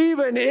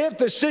 even if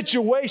the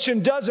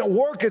situation doesn't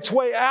work its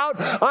way out,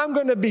 I'm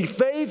going to be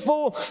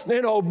faithful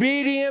and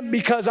obedient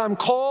because I'm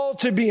called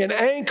to be an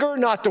anchor,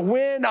 not to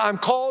win. I'm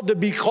called to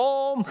be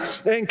calm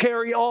and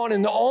carry on.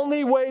 And the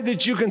only way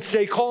that you can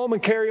stay calm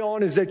and carry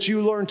on is that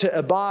you learn to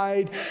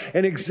abide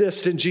and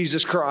exist in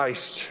Jesus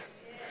Christ.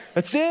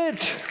 That's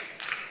it.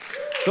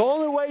 The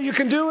only way you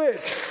can do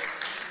it.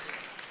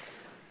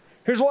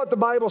 Here's what the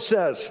Bible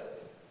says.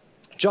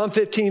 John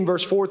 15,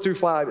 verse 4 through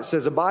 5, it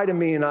says, abide in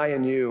me and I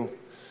in you.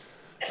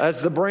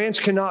 As the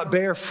branch cannot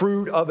bear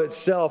fruit of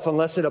itself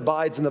unless it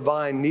abides in the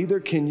vine, neither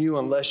can you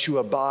unless you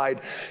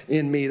abide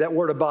in me. That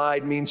word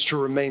abide means to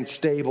remain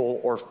stable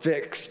or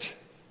fixed.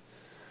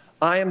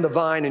 I am the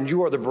vine and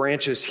you are the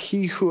branches.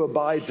 He who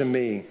abides in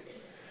me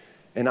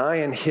and I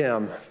in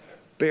him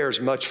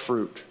bears much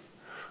fruit.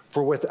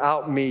 For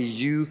without me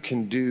you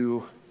can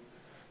do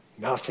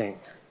nothing.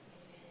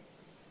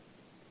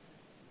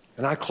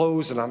 And I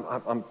close and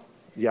I'm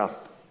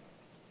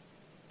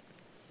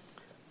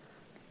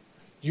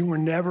You were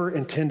never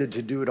intended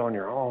to do it on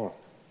your own.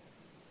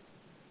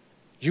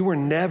 You were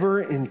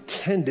never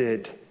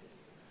intended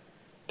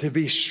to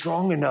be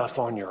strong enough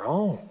on your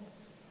own.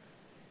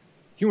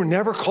 You were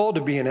never called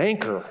to be an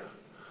anchor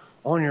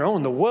on your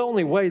own. The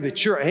only way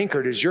that you're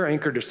anchored is you're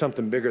anchored to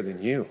something bigger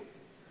than you.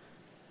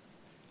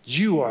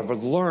 You have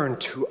learned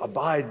to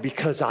abide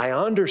because I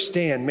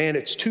understand, man,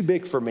 it's too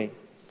big for me.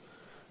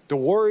 The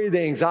worry,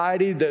 the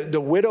anxiety,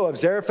 the widow of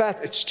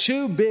Zarephath, it's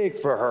too big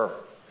for her.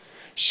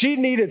 She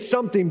needed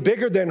something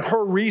bigger than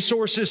her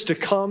resources to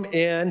come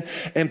in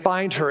and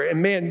find her.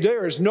 And man,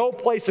 there is no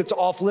place that's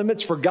off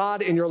limits for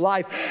God in your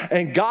life.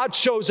 And God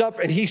shows up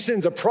and he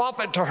sends a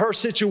prophet to her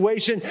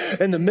situation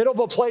in the middle of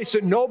a place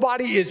that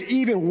nobody is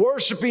even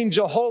worshiping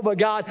Jehovah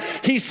God.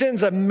 He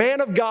sends a man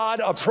of God,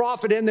 a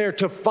prophet in there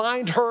to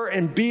find her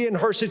and be in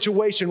her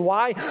situation.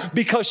 Why?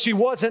 Because she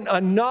wasn't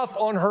enough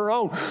on her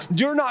own.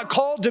 You're not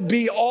called to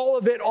be all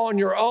of it on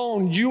your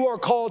own. You are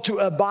called to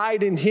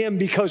abide in him,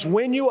 because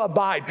when you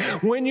abide,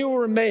 when you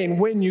remain,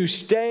 when you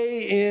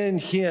stay in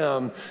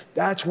him,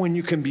 that's when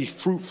you can be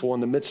fruitful in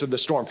the midst of the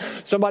storm.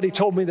 Somebody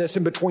told me this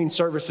in between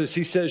services.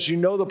 He says, you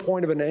know, the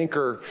point of an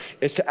anchor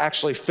is to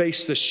actually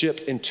face the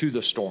ship into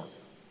the storm.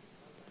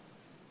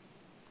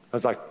 I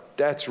was like,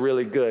 that's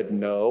really good.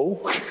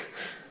 No,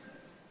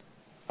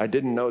 I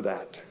didn't know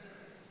that.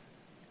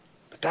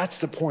 But that's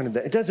the point of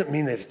that. It doesn't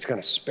mean that it's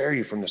going to spare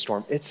you from the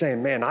storm. It's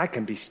saying, man, I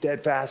can be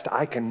steadfast.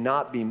 I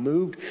cannot be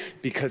moved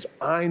because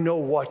I know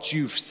what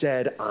you've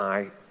said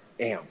I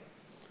am.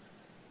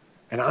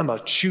 And I'm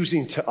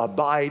choosing to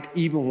abide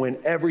even when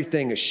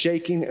everything is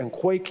shaking and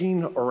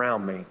quaking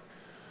around me.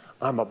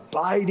 I'm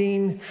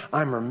abiding,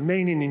 I'm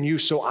remaining in you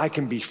so I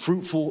can be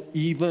fruitful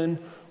even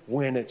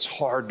when it's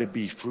hard to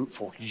be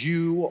fruitful.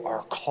 You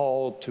are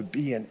called to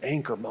be an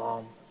anchor,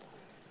 Mom.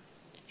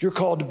 You're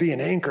called to be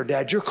an anchor,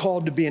 Dad. You're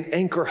called to be an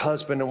anchor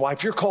husband and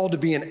wife. You're called to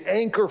be an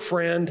anchor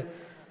friend.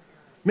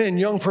 Man,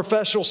 young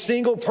professional,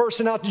 single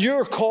person out there,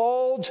 you're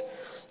called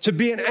to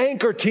be an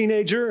anchor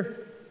teenager.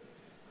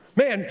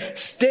 Man,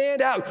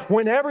 stand out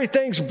when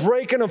everything's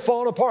breaking and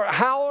falling apart.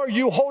 How are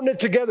you holding it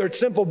together? It's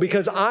simple,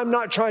 because I'm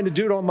not trying to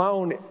do it on my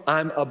own.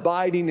 I'm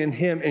abiding in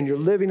him, and you're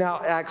living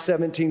out Acts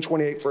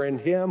 17:28. For in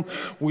him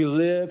we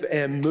live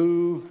and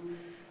move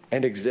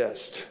and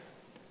exist,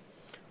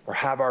 or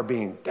have our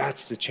being.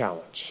 That's the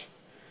challenge.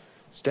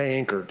 Stay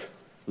anchored,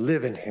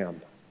 live in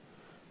him,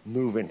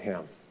 move in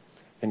him,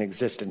 and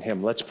exist in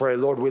him. Let's pray.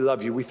 Lord, we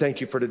love you. We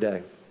thank you for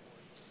today.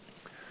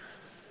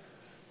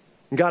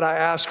 God, I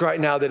ask right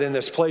now that in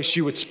this place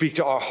you would speak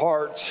to our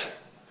hearts,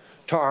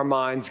 to our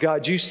minds.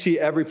 God, you see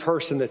every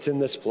person that's in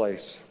this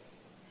place.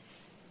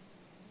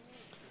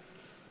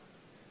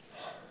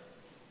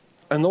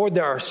 And Lord,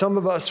 there are some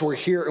of us, we're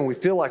here and we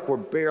feel like we're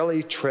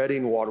barely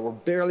treading water. We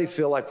barely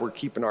feel like we're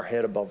keeping our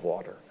head above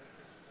water.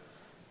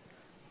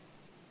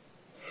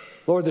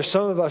 Lord, there's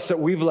some of us that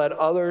we've let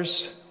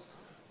others,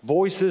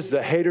 voices,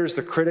 the haters,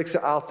 the critics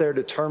out there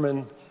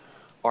determine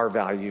our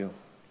value.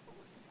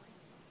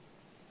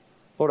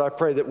 Lord, I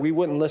pray that we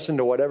wouldn't listen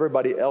to what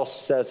everybody else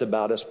says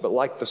about us, but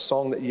like the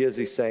song that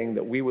Yizzy sang,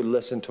 that we would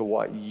listen to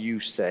what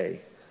you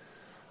say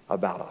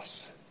about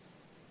us.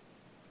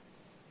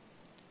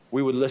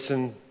 We would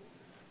listen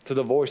to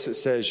the voice that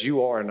says,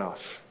 you are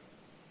enough.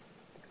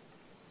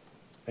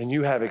 And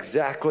you have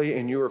exactly,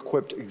 and you're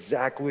equipped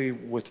exactly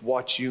with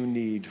what you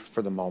need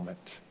for the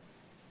moment.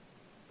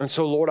 And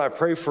so, Lord, I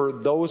pray for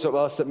those of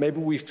us that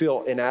maybe we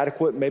feel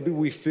inadequate, maybe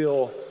we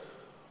feel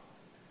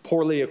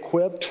poorly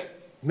equipped.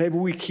 Maybe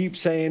we keep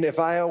saying, if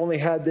I only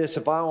had this,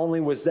 if I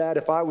only was that,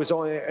 if I was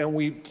only, and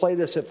we play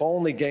this if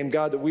only game,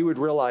 God, that we would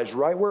realize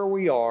right where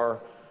we are,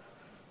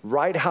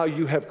 right how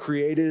you have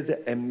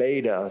created and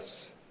made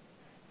us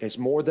is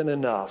more than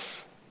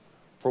enough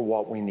for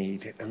what we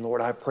need. And Lord,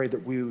 I pray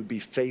that we would be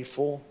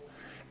faithful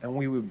and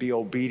we would be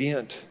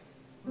obedient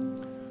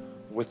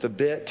with the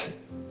bit,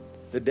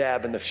 the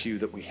dab, and the few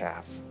that we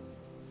have.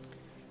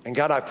 And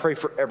God, I pray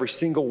for every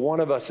single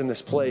one of us in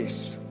this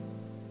place,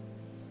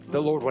 that,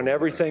 Lord, when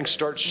everything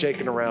starts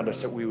shaking around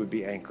us, that we would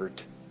be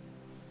anchored.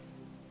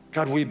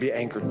 God, we'd be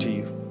anchored to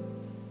you.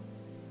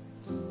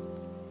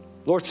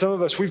 Lord, some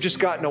of us, we've just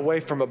gotten away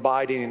from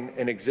abiding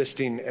and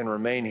existing and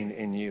remaining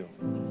in you.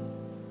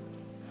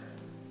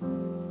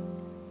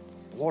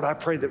 Lord, I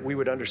pray that we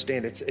would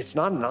understand it's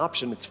not an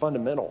option, it's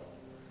fundamental.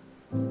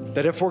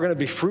 That if we're going to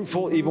be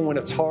fruitful, even when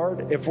it's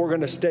hard, if we're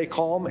going to stay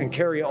calm and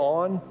carry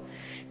on,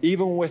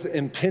 even with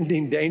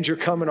impending danger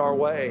coming our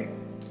way,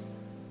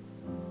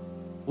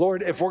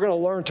 Lord, if we're going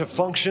to learn to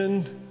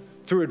function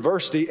through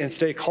adversity and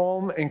stay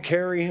calm and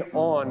carry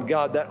on,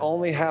 God, that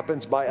only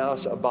happens by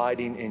us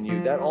abiding in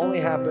you. That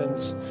only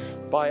happens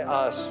by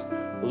us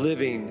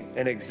living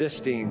and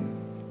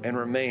existing and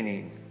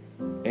remaining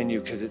in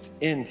you, because it's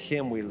in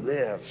him we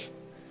live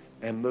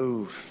and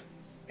move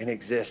and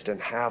exist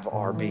and have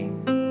our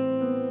being.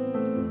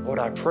 Lord,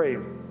 I pray,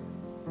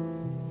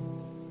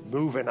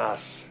 move in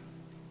us.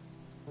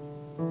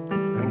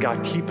 And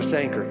God, keep us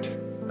anchored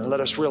and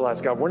let us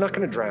realize, God, we're not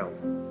going to drown.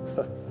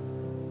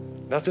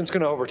 Nothing's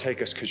going to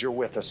overtake us because you're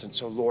with us. And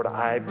so, Lord,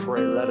 I pray,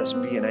 let us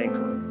be an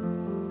anchor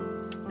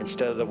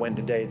instead of the wind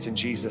today. It's in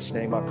Jesus'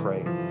 name I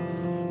pray.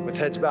 With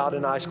heads bowed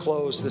and eyes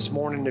closed this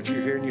morning, if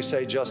you're here and you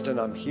say, Justin,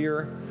 I'm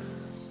here,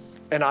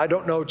 and I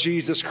don't know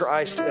Jesus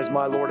Christ as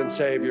my Lord and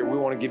Savior, we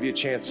want to give you a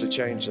chance to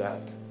change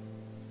that.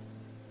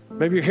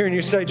 Maybe you're here and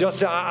you say,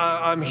 Justin,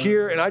 I'm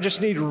here and I just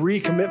need to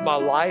recommit my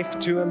life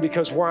to Him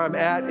because where I'm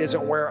at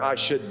isn't where I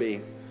should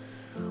be.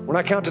 When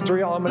I count to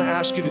 3, all I'm going to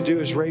ask you to do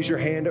is raise your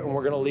hand and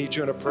we're going to lead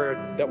you in a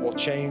prayer that will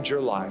change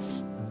your life.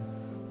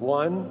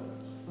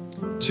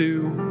 1,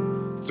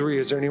 2, 3.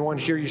 Is there anyone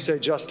here? You say,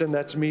 Justin,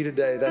 that's me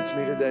today. That's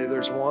me today.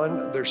 There's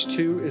 1. There's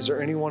 2. Is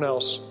there anyone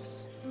else?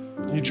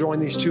 You join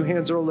these 2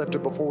 hands that are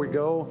lifted before we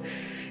go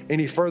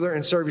any further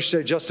in service. You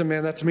say, Justin,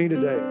 man, that's me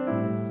today.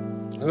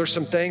 There's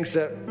some things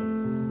that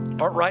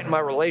aren't right in my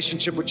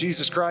relationship with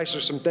Jesus Christ.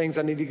 There's some things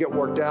I need to get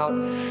worked out.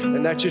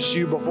 And that's just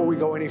you. Before we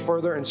go any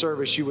further in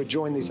service, you would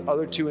join these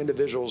other 2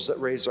 individuals that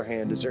raised their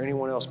hand. Is there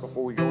anyone else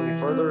before we go any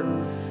further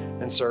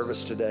in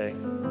service today?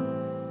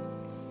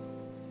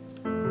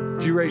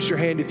 If you raise your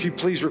hand, if you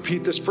please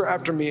repeat this prayer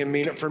after me and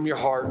mean it from your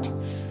heart.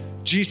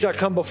 Jesus, I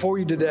come before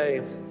you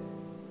today.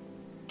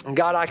 And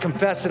God, I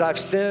confess that I've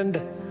sinned,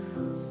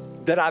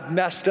 that I've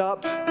messed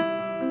up,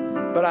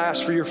 but I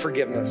ask for your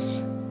forgiveness.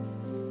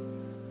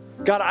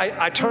 God,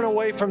 I turn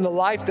away from the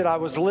life that I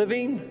was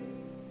living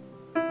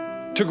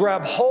to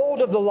grab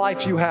hold of the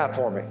life you have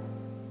for me.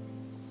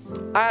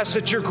 I ask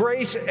that your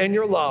grace and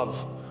your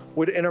love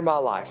would enter my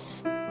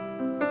life.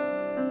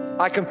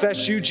 I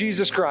confess you,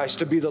 Jesus Christ,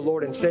 to be the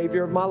Lord and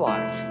Savior of my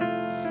life.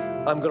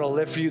 I'm going to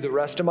live for you the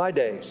rest of my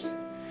days.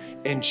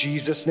 In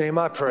Jesus' name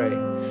I pray.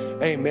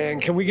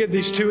 Amen. Can we give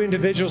these 2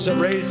 individuals that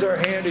raised their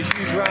hand a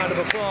huge round of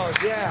applause?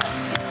 Yeah.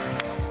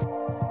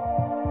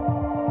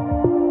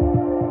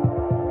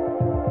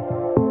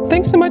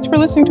 Thanks so much for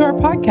listening to our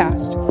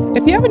podcast.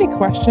 If you have any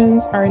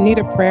questions, are in need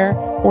of prayer,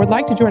 or would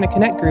like to join a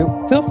Connect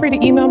group, feel free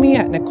to email me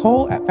at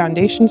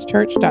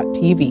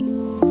nicole@foundationschurch.tv.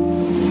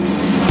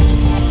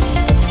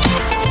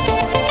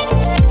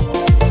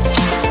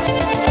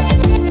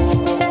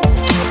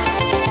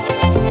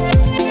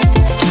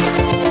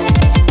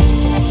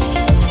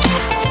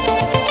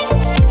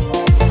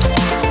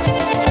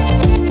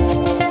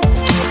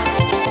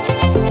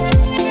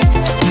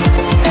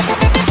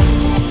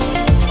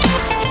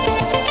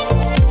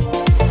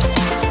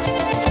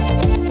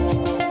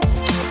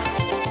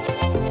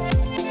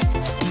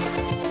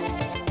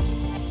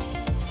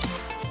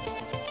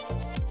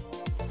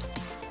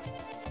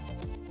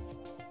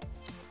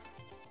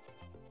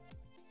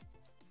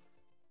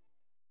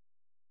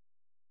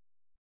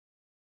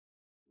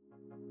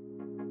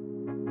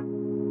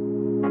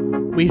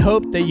 We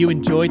hope that you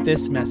enjoyed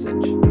this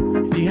message.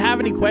 If you have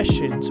any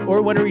questions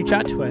or want to reach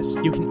out to us,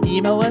 you can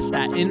email us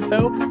at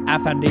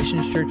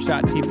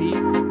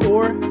info@foundationschurch.tv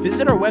or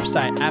visit our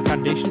website at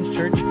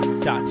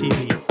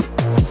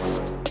foundationschurch.tv.